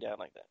dipping down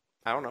like that?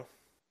 I don't know.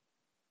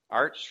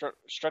 Art?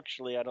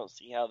 Structurally, I don't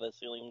see how the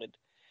ceiling would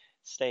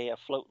stay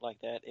afloat like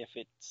that if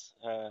it's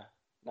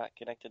not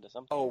connected to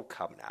something. Oh,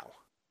 come now.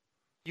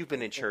 You've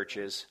been in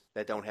churches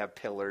that don't have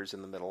pillars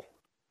in the middle.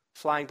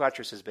 Flying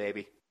buttresses,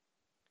 baby.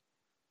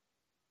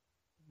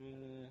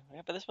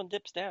 Yeah, but this one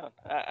dips down.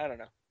 I don't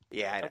know.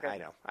 Yeah, Okay.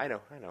 I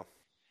know.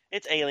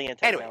 It's alien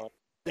Anyway, technology.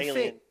 the Alien.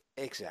 thing,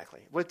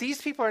 exactly. But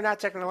these people are not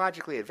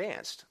technologically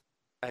advanced.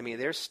 I mean,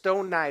 there's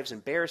stone knives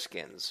and bear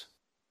skins.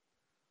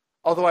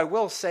 Although I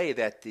will say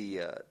that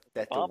the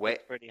Bomb is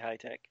pretty high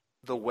tech.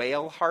 the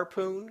whale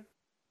harpoon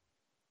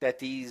that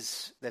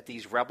these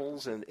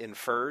rebels in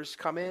furs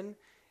come in,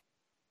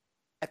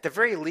 at the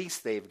very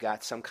least they've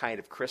got some kind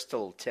of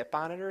crystal tip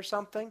on it or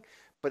something.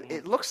 But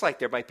it looks like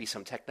there might be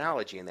some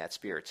technology in that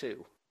spear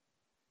too,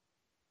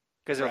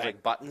 because there's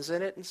like buttons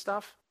in it and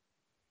stuff.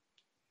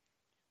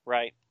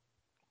 Right.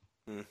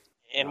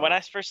 And when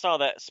I first saw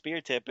that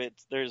spear tip,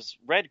 there's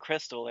red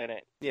crystal in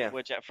it. Yeah.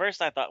 Which at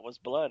first I thought was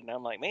blood, and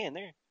I'm like, man,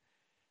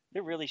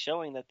 they're really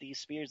showing that these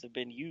spears have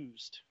been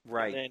used.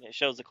 Right. And then it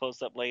shows a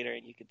close up later,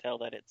 and you can tell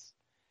that it's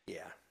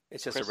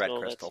it's just a red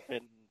crystal that's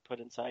been put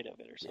inside of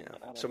it or something.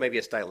 Yeah. So maybe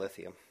it's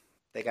dilithium.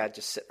 They got it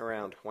just sitting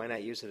around. Why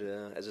not use it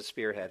as a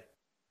spearhead?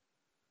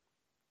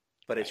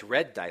 But it's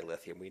red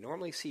dilithium. We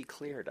normally see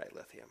clear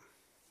dilithium.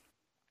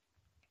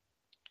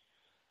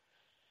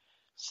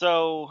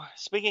 So,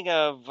 speaking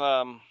of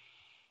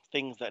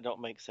things that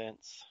don't make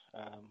sense,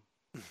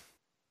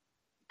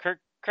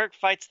 Kirk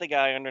fights the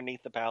guy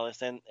underneath the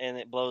palace, and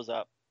it blows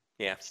up.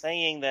 Yeah.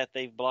 Saying that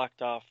they've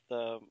blocked off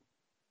the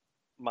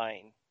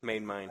main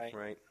mine,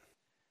 right?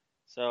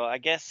 So I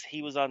guess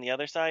he was on the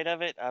other side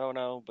of it. I don't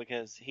know,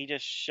 because he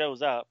just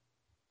shows up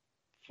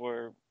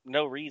for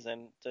no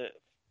reason to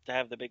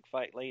have the big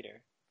fight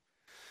later.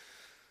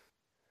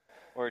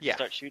 Or to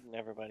start shooting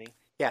everybody.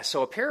 Yeah,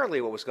 so apparently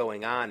what was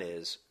going on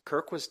is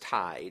Kirk was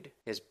tied,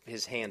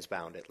 his hands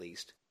bound at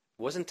least.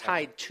 Wasn't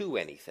tied to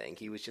anything.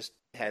 He was just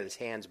had his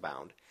hands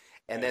bound.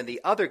 And then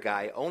the other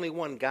guy, only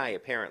one guy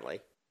apparently.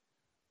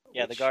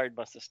 Yeah, the guard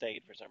must have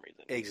stayed for some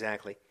reason.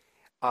 Exactly.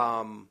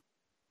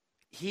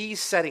 He's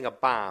setting a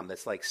bomb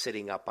that's like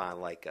sitting up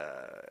on like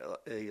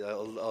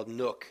a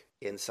nook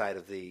inside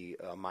of the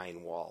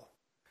mine wall.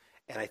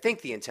 And I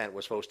think the intent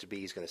was supposed to be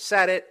he's going to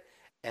set it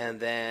and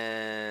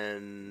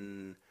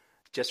then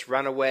just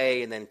run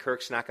away, and then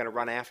Kirk's not going to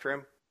run after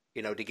him,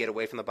 to get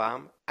away from the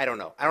bomb. I don't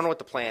know. I don't know what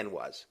the plan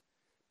was,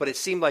 but it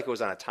seemed like it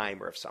was on a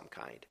timer of some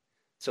kind.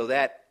 So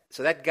that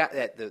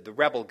guy, the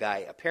rebel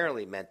guy,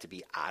 apparently meant to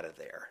be out of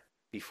there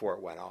before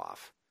it went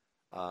off.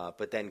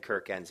 But then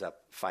Kirk ends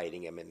up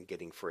fighting him and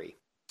getting free.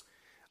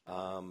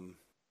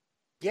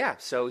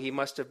 So he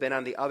must have been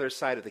on the other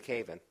side of the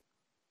cave-in.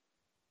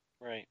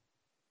 Right.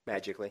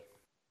 Magically.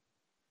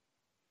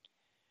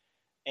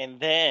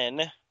 And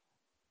then,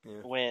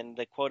 when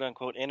the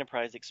quote-unquote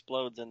Enterprise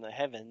explodes in the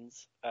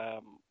heavens,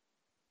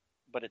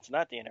 but it's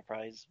not the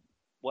Enterprise,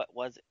 what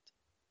was it?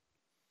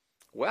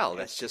 Well,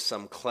 that's just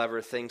some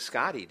clever thing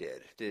Scotty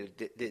did.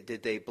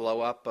 Did they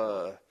blow up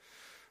a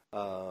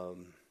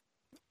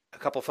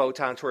couple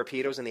photon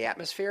torpedoes in the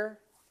atmosphere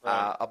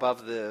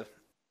above the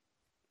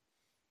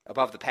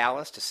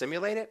palace to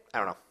simulate it? I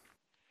don't know.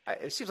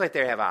 It seems like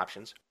they have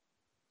options.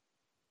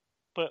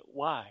 But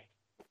why?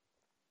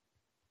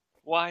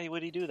 Why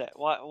would he do that?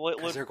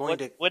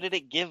 What did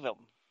it give him?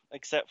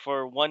 Except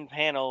for one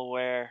panel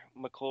where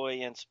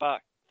McCoy and Spock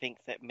think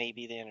that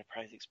maybe the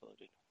Enterprise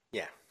exploded.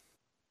 Yeah.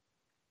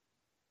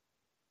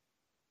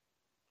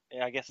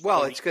 Yeah, I guess.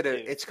 Well, it's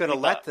gonna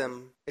let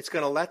them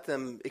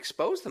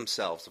expose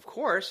themselves, of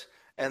course,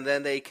 and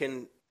then they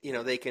can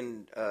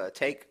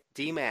take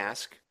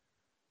demask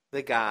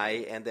the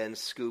guy, and then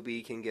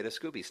Scooby can get a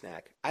Scooby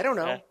snack. I don't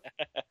know.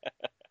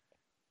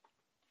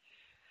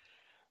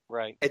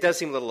 Right. It does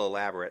seem a little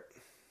elaborate.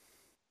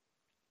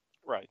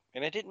 Right,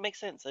 and it didn't make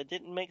sense. It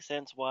didn't make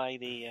sense why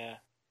the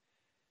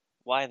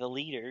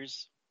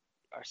leaders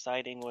are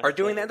siding with are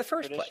doing that in the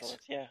first place.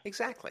 Yeah,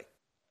 exactly.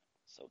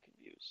 So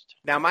confused.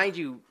 Now, mind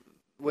you,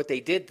 what they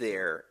did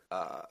there,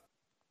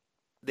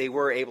 they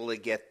were able to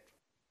get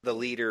the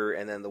leader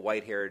and then the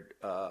white-haired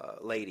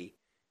lady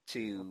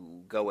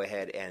to go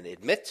ahead and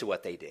admit to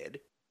what they did.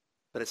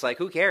 But it's like,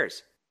 who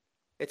cares?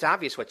 It's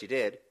obvious what you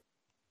did.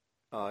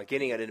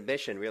 Getting an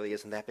admission really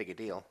isn't that big a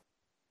deal.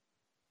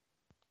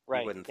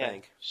 Right. You wouldn't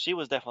think. She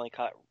was definitely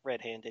caught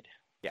red-handed.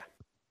 Yeah.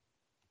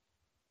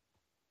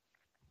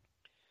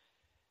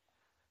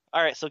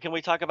 All right, so can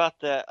we talk about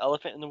the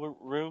elephant in the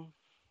room?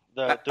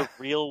 The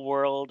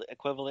real-world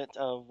equivalent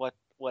of what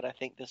what I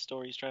think this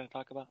story is trying to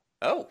talk about?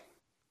 Oh,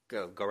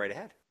 go right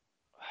ahead.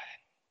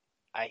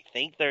 I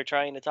think they're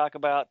trying to talk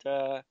about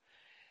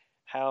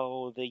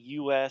how the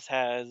U.S.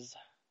 has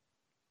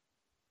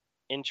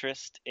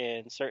interest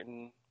in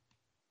certain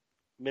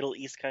Middle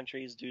East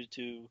countries due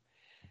to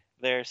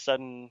their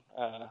sudden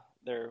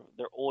their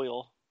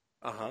oil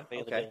Okay.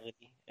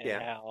 availability, and Yeah.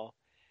 how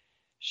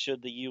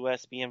should the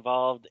U.S. be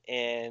involved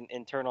in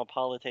internal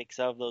politics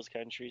of those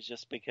countries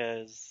just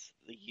because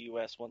the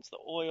U.S. wants the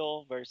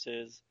oil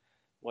versus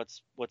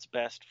what's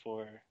best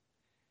for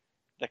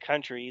the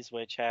countries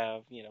which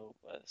have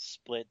a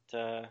split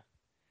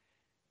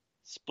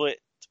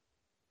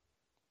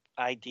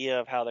idea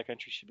of how their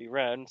country should be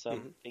run. Some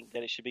Hmm. think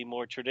that it should be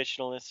more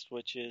traditionalist,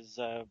 which is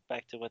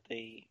back to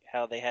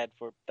how they had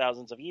for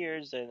thousands of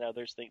years, and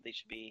others think they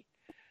should be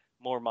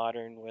more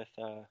modern with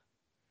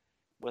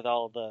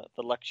all the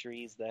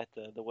luxuries that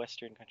the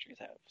Western countries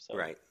have. So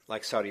Right.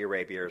 Like Saudi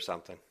Arabia or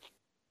something.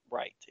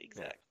 right, Yeah.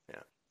 exactly.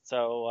 Yeah.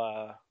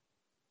 So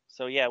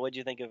so yeah, what do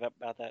you think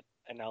about that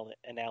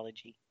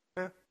analogy?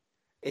 Eh,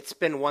 It's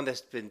been one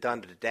that's been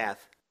done to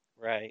death.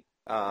 Right.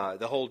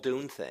 The whole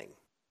Dune thing,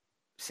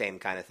 same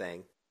kind of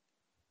thing.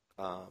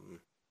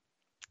 Um,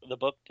 The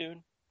book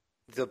Dune.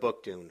 the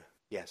book Dune,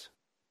 yes.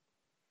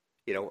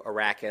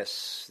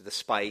 Arrakis, the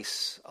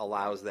spice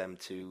allows them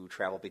to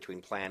travel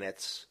between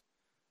planets.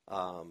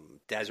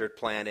 Desert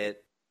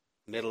planet,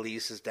 Middle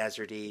East is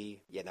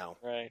deserty.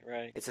 Right,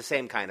 right. It's the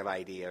same kind of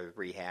idea,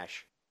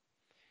 rehash.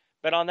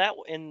 But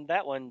in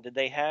that one, did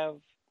they have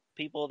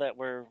people that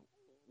were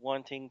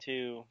wanting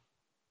to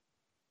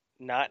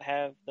not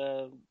have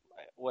the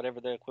whatever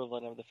the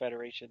equivalent of the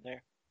Federation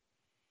there?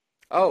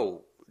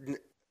 Oh,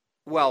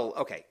 well,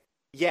 okay.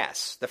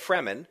 Yes, the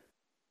Fremen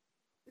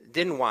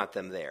didn't want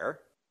them there.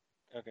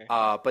 Okay.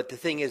 But the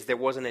thing is, there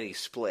wasn't any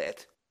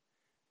split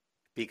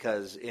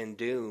because in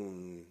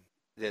Dune,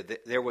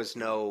 there was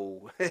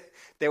no,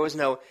 there was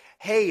no,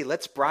 hey,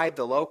 let's bribe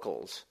the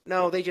locals.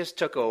 No, they just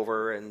took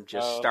over and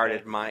just Oh,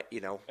 started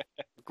okay.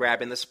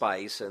 grabbing the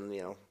spice,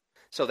 and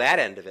so that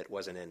end of it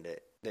wasn't in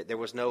it. There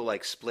was no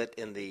like split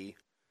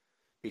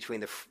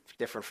between the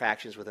different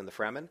factions within the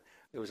Fremen.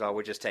 It was all,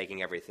 we're just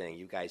taking everything.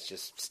 You guys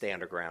just stay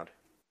underground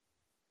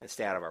and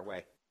stay out of our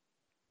way.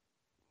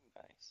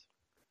 Nice.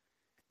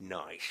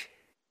 Nice.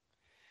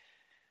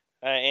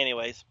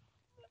 Anyways,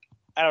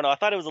 I don't know. I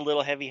thought it was a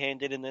little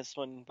heavy-handed in this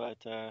one,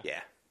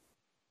 Yeah.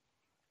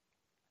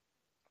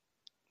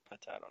 but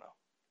I don't know.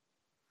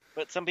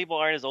 But some people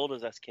aren't as old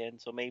as us, Ken.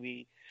 So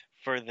maybe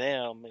for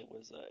them it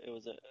was a A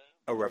first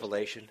thing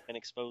revelation. they've been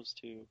exposed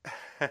to,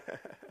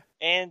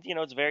 and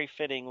it's very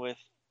fitting with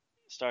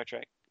Star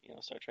Trek.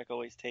 Star Trek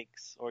always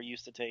takes or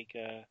used to take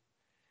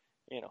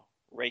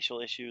racial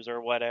issues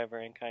or whatever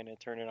and kind of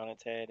turn it on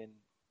its head and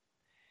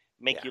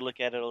make Yeah. you look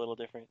at it a little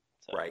different.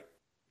 So Right.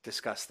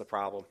 Discuss the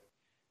problem.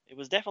 it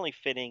was definitely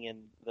fitting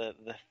in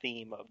the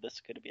theme of this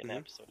could be an Hmm.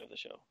 episode of the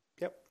show.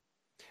 Yep.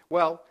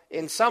 Well, well,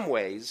 in some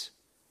ways,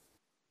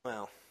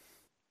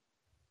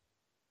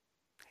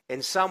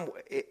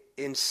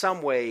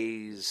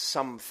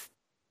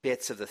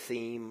 bits of the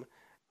theme.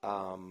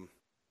 I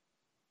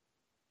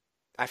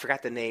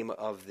forgot the name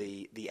of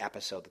the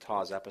episode, the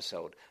TOS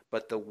episode,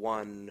 but the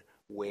one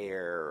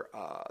where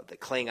the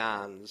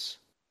Klingons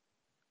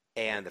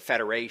and the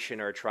Federation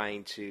are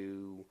trying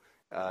to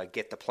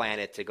get the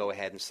planet to go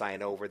ahead and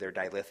sign over their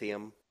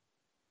dilithium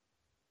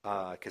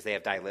because they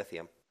have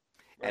dilithium.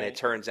 And it Right.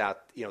 turns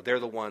out, they're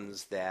the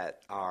ones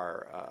that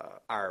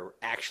are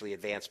actually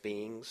advanced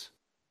beings.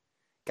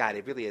 God,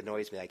 it really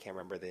annoys me. I can't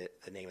remember the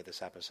name of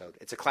this episode.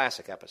 It's a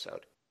classic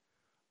episode.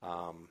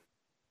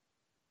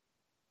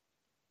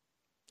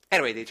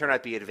 Anyway, they turn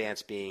out to be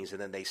advanced beings,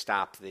 and then they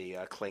stop the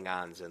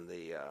Klingons and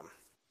the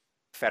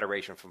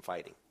Federation from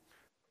fighting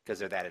because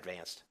they're that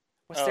advanced.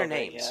 What's their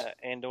names?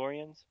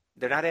 Andorians?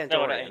 They're not No, not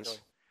Andorians. Andorians.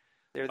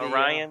 They're the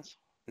Orions?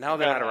 no,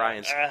 they're No, not no.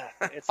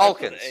 Orions. It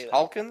starts with Hulkins. an A.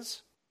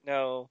 Hulkins.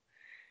 No.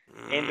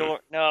 Mm. Andor.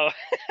 No.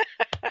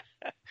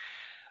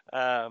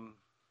 um.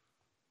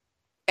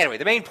 Anyway,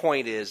 the main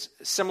point is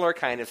similar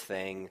kind of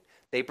thing.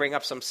 They bring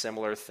up some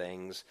similar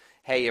things.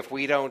 Hey, if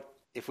we don't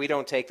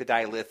take the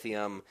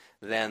dilithium,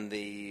 then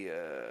the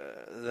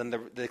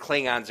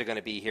Klingons are going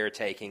to be here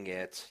taking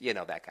it.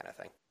 That kind of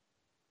thing.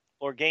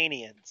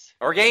 Organians.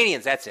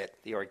 Organians, that's it.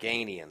 The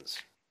Organians.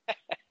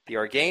 The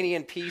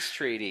Organian Peace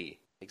Treaty.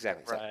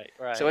 Exactly. Right.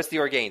 Right. So it's the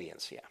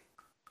Organians, yeah.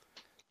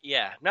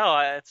 Yeah.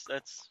 No.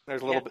 That's.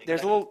 There's a Yeah, little bit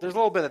there's exactly. a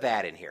little bit of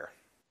that in here.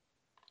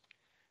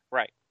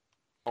 Right.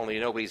 Only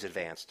nobody's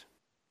advanced.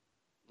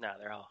 No,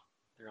 they're all.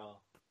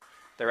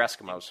 They're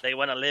Eskimos. They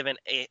want to live in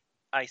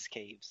ice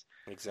caves.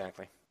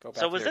 Exactly. Go back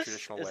So to was their this?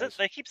 traditional Is ways. it?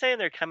 They keep saying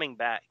they're coming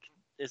back.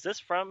 Is this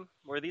from?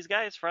 Were these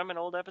guys from an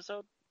old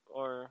episode?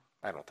 Or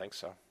I don't think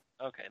so.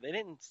 okay, they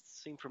didn't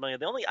seem familiar.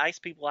 The only ice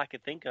people I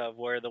could think of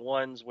were the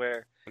ones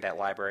where That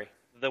library.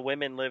 the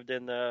women lived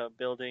in the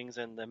buildings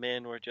and the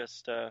men were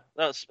just.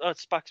 It's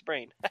Spock's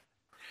brain.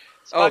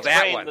 Oh, Spock's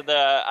that brain. one.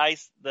 The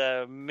ice.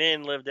 The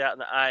men lived out in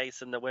the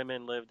ice, and the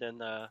women lived in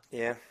the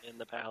Yeah.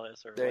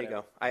 palace or There whatever.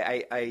 you go.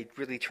 I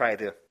really try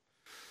to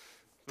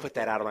put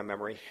that out of my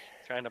memory.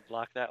 Trying to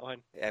block that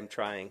one. I'm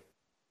trying.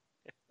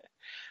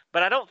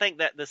 But I don't think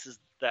that this is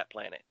that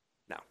planet.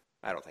 No,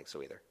 I don't think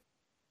so either.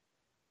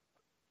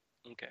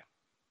 Okay.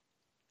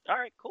 All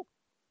right, cool.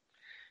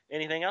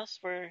 Anything else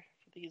for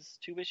these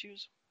 2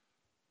 issues?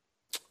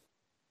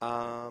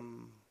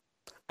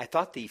 I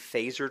thought the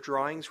phaser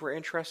drawings were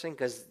interesting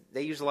because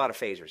they use a lot of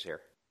phasers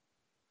here.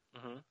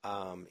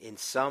 Mm-hmm. In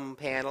some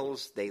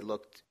panels, they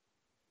looked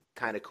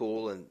kind of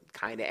cool and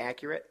kind of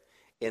accurate.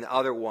 In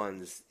other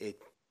ones,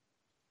 it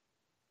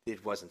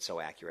wasn't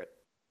so accurate.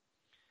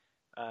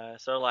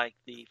 So like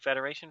the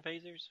Federation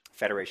phasers?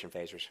 Federation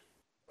phasers.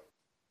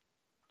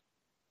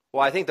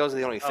 Well, I think those are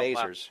the only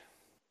phasers.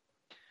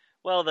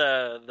 Wow. Well,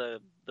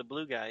 the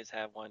blue guys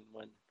have one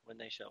when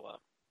they show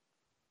up.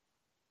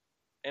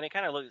 And it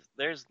kind of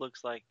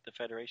looks like the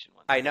Federation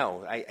one. I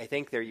know. I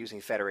think they're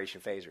using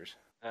Federation phasers.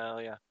 Oh,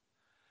 yeah.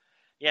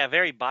 Yeah,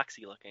 very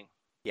boxy looking.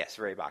 Yes,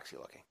 very boxy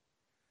looking.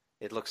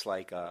 It looks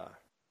like a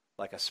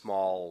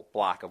small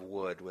block of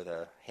wood with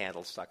a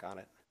handle stuck on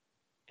it.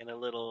 And a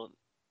little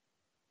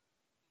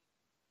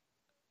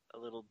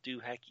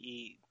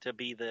doohickey to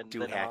be the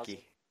doohickey.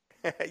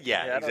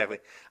 Yeah, exactly.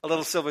 A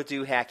little silver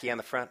doohickey on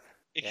the front.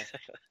 Exactly.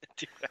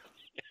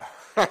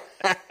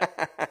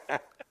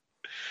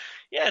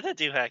 Yeah, the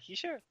doohickey,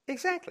 sure.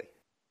 Exactly.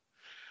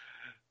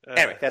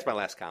 Anyway, that's my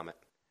last comment.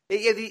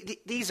 Yeah,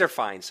 these are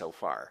fine so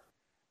far.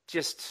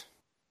 Just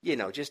you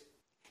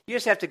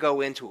just have to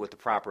go into it with the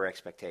proper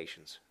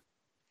expectations.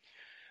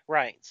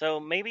 Right. So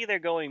maybe they're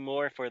going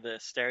more for the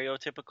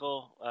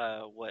stereotypical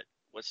what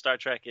Star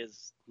Trek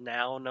is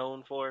now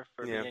known for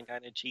being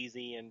kind of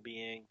cheesy and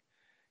being,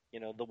 the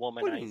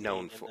womanizing. What are you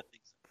known for?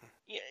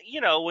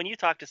 When you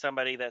talk to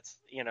somebody that's,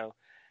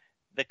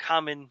 the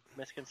common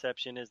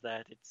misconception is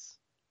that it's,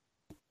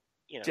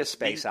 just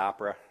space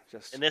opera.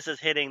 And this is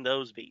hitting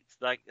those beats,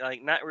 like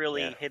not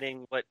really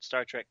hitting what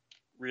Star Trek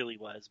really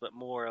was, but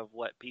more of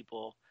what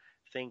people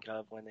think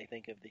of when they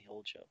think of the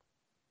old show.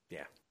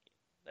 Yeah.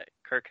 That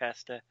Kirk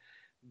has to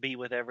be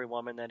with every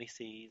woman that he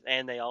sees,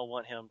 and they all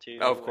want him to.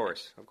 Oh, of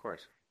course.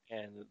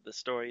 And the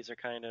stories are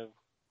kind of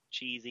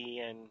cheesy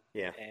and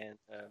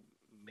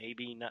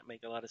maybe not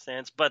make a lot of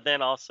sense, but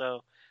then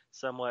also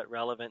somewhat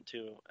relevant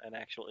to an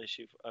actual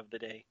issue of the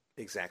day.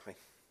 Exactly.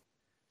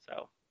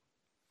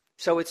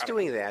 So it's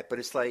doing that, but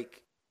it's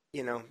like,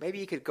 maybe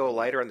you could go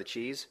lighter on the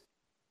cheese.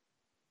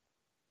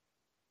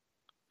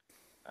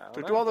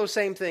 Do all those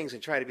same things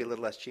and try to be a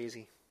little less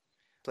cheesy,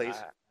 please.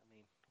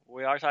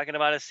 We are talking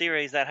about a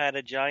series that had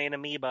a giant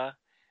amoeba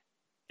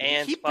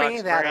and you keep Spock's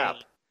bringing that brain.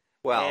 up.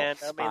 Well, And,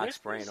 Spock's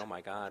brain, oh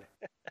my God.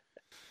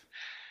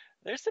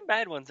 There's some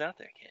bad ones out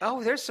there, kid.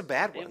 Oh, there's some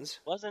bad ones.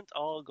 It wasn't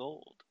all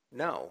gold.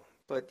 No,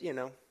 but,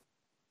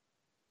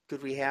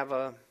 could we have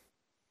a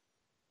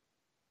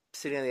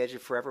City on the Edge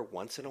of Forever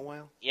once in a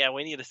while? Yeah,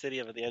 we need a City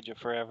on the Edge of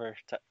Forever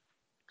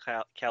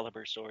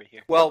caliber story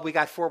here. Well, we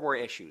got 4 more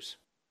issues,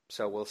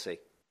 so we'll see.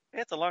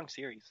 It's a long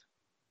series.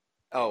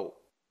 Oh,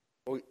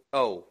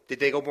 did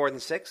they go more than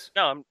 6?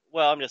 No,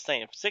 I'm just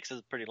saying 6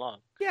 is pretty long.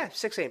 Yeah,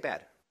 6 ain't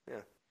bad.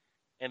 Yeah.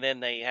 And then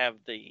they have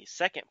the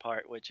second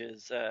part, which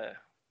is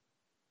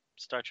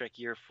Star Trek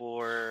Year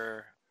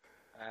 4.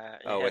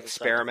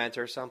 Experiment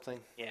or something?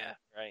 Yeah,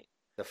 right.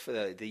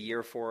 The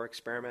Year 4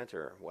 experiment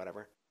or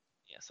whatever?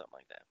 Yeah, something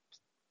like that.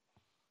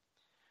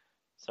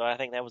 So I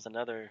think that was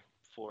another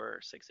 4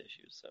 or 6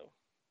 issues. So.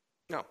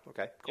 No,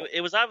 okay, cool.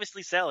 It was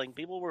obviously selling.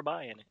 People were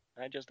buying it,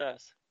 not just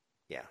us.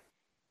 Yeah.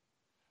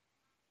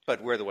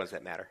 But we're the ones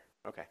that matter.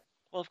 Okay.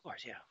 Well, of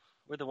course, yeah.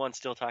 We're the ones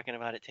still talking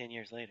about it 10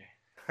 years later.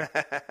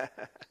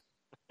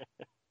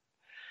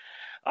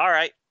 All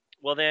right.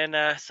 Well, then,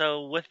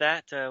 so with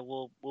that,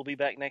 we'll be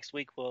back next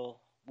week. We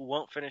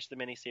won't finish the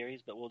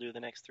miniseries, but we'll do the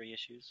next 3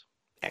 issues.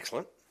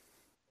 Excellent.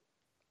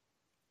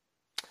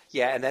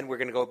 Yeah, and then we're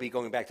going to be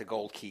going back to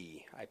Gold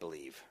Key, I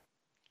believe.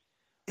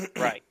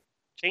 Right.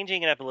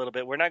 Changing it up a little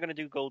bit. We're not going to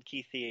do Gold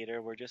Key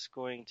Theater. We're just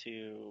going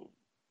to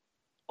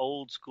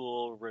old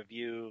school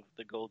review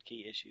the Gold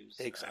Key issues.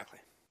 Exactly.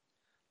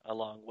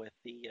 Along with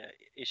the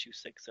issue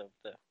 6 of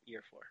the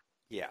Year 4.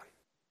 Yeah.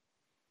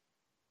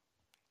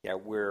 Yeah,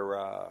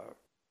 we're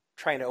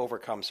trying to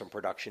overcome some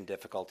production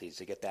difficulties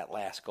to get that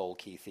last Gold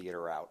Key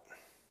Theater out.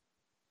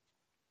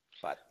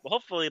 But well,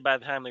 hopefully by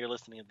the time you're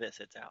listening to this,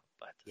 it's out.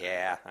 But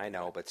yeah, I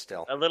know, but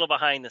still. A little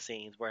behind the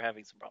scenes, we're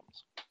having some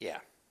problems. Yeah.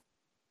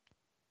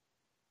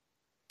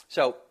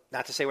 So,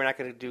 not to say we're not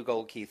going to do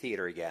Gold Key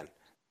Theater again,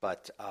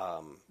 but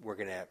we're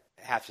going to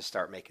have to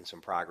start making some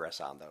progress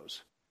on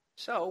those.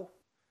 So,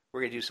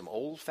 we're going to do some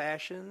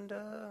old-fashioned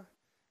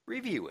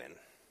reviewing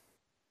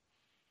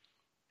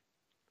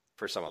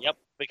for some of them. Yep,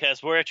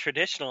 because we're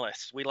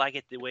traditionalists. We like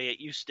it the way it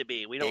used to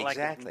be. We don't like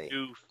the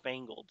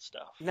newfangled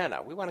stuff.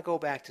 No. We want to go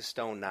back to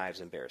stone,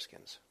 knives, and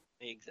bearskins.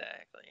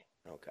 Exactly.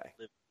 Okay.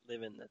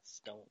 Live in the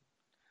stone.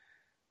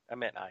 I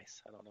meant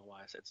ice. I don't know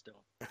why I said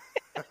stone.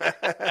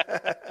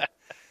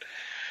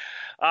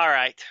 All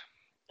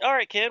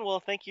right, Ken. Well,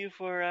 thank you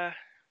for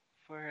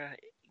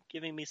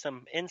giving me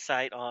some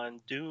insight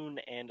on Dune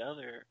and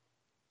other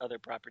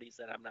properties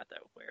that I'm not that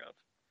aware of.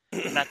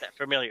 not that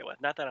familiar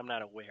with. Not that I'm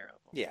not aware of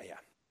them. Yeah.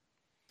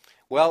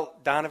 Well,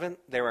 Donovan,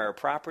 there are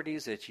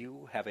properties that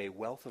you have a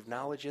wealth of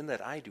knowledge in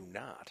that I do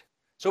not.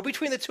 So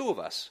between the two of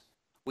us,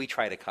 we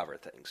try to cover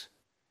things.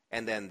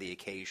 And then the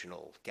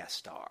occasional guest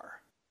star.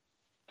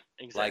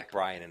 Exactly. Like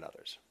Brian and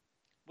others.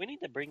 We need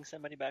to bring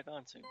somebody back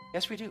on soon.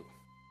 Yes, we do.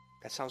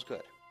 That sounds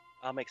good.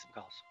 I'll make some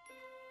calls.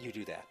 You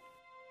do that.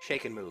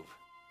 Shake and move.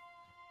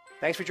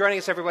 Thanks for joining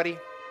us, everybody.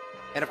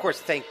 And, of course,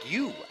 thank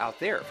you out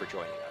there for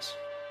joining us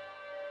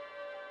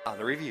on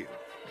the review.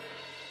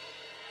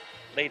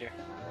 Later.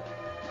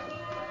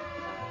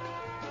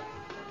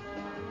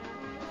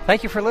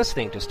 Thank you for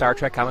listening to Star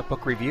Trek Comic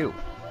Book Review.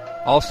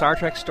 All Star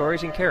Trek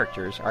stories and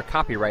characters are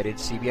copyrighted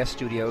CBS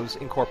Studios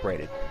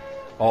Incorporated.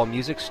 All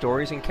music,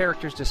 stories, and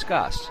characters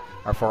discussed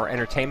are for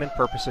entertainment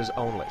purposes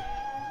only.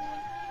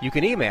 You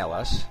can email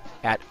us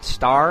at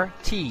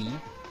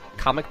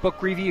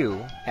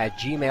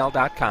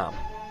startcomicbookreview@gmail.com.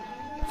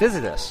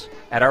 Visit us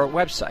at our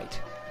website,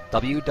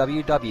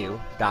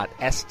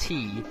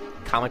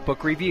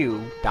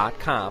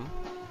 www.stcomicbookreview.com.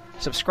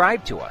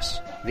 Subscribe to us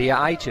via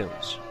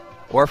iTunes,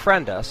 or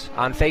friend us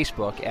on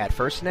Facebook at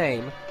first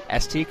name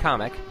ST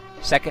Comic,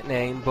 second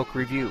name Book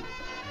Review.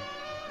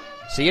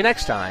 See you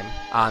next time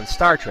on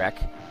Star Trek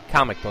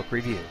Comic Book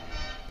Review.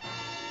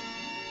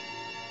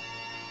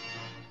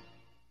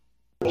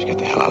 Get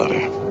the